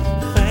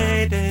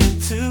 Fade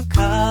into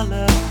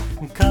color,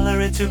 and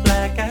color into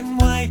black and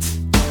white.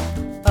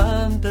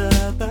 Under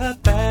the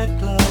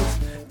bedclothes,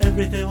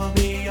 everything will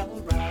be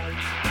alright.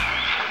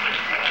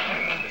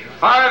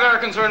 Hi there,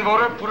 concerned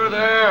voter. Put her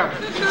there.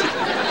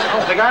 I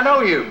don't think I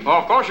know you. Oh,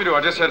 of course you do.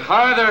 I just said,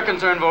 hi there,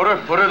 concerned voter.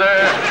 Put her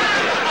there.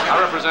 I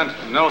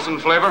represent Nelson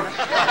Flavor.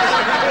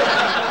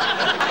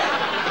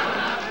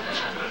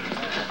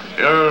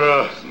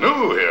 You're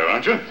new here,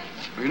 aren't you?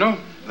 You know,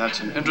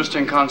 that's an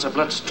interesting concept.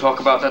 Let's talk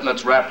about that.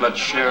 Let's rap. Let's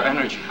share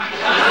energy.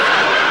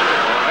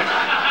 All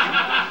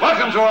right.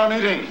 Welcome to our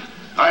meeting.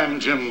 I'm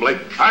Jim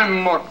Blake.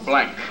 I'm Mort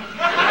Blank.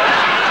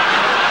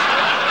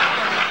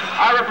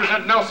 I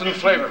represent Nelson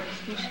Flavor.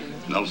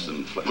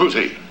 Nelson Flavor. Who's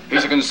he?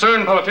 He's a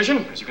concerned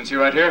politician, as you can see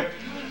right here,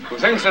 who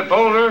thinks that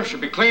Boulder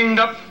should be cleaned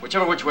up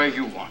whichever which way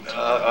you want.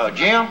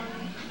 Jim?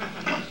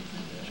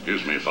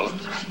 Excuse me, fella.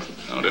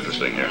 Sound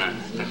interesting here.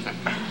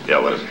 Yeah,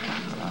 what is it?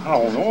 I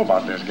don't know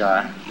about this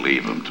guy.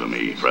 Leave him to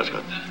me,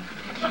 Prescott.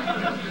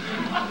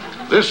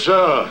 This,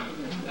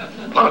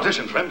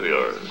 politician friend of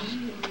yours,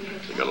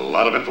 he got a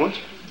lot of influence?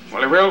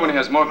 Well, he will when he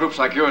has more groups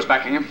like yours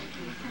backing him.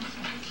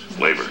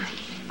 Flavor.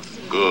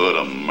 Good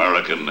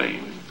American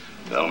name.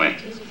 Tell me,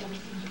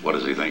 what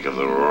does he think of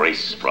the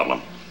race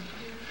problem?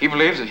 He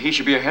believes that he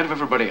should be ahead of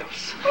everybody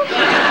else. Well,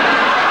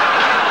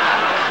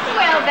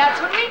 Well,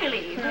 that's what we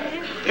believe.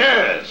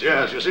 Yes.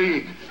 You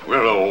see,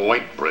 we're a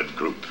white bread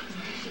group.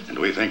 And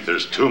we think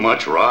there's too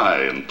much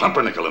rye and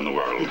pumpernickel in the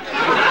world.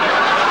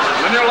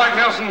 When you're like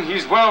Nelson,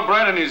 he's well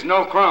bred and he's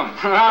no crumb.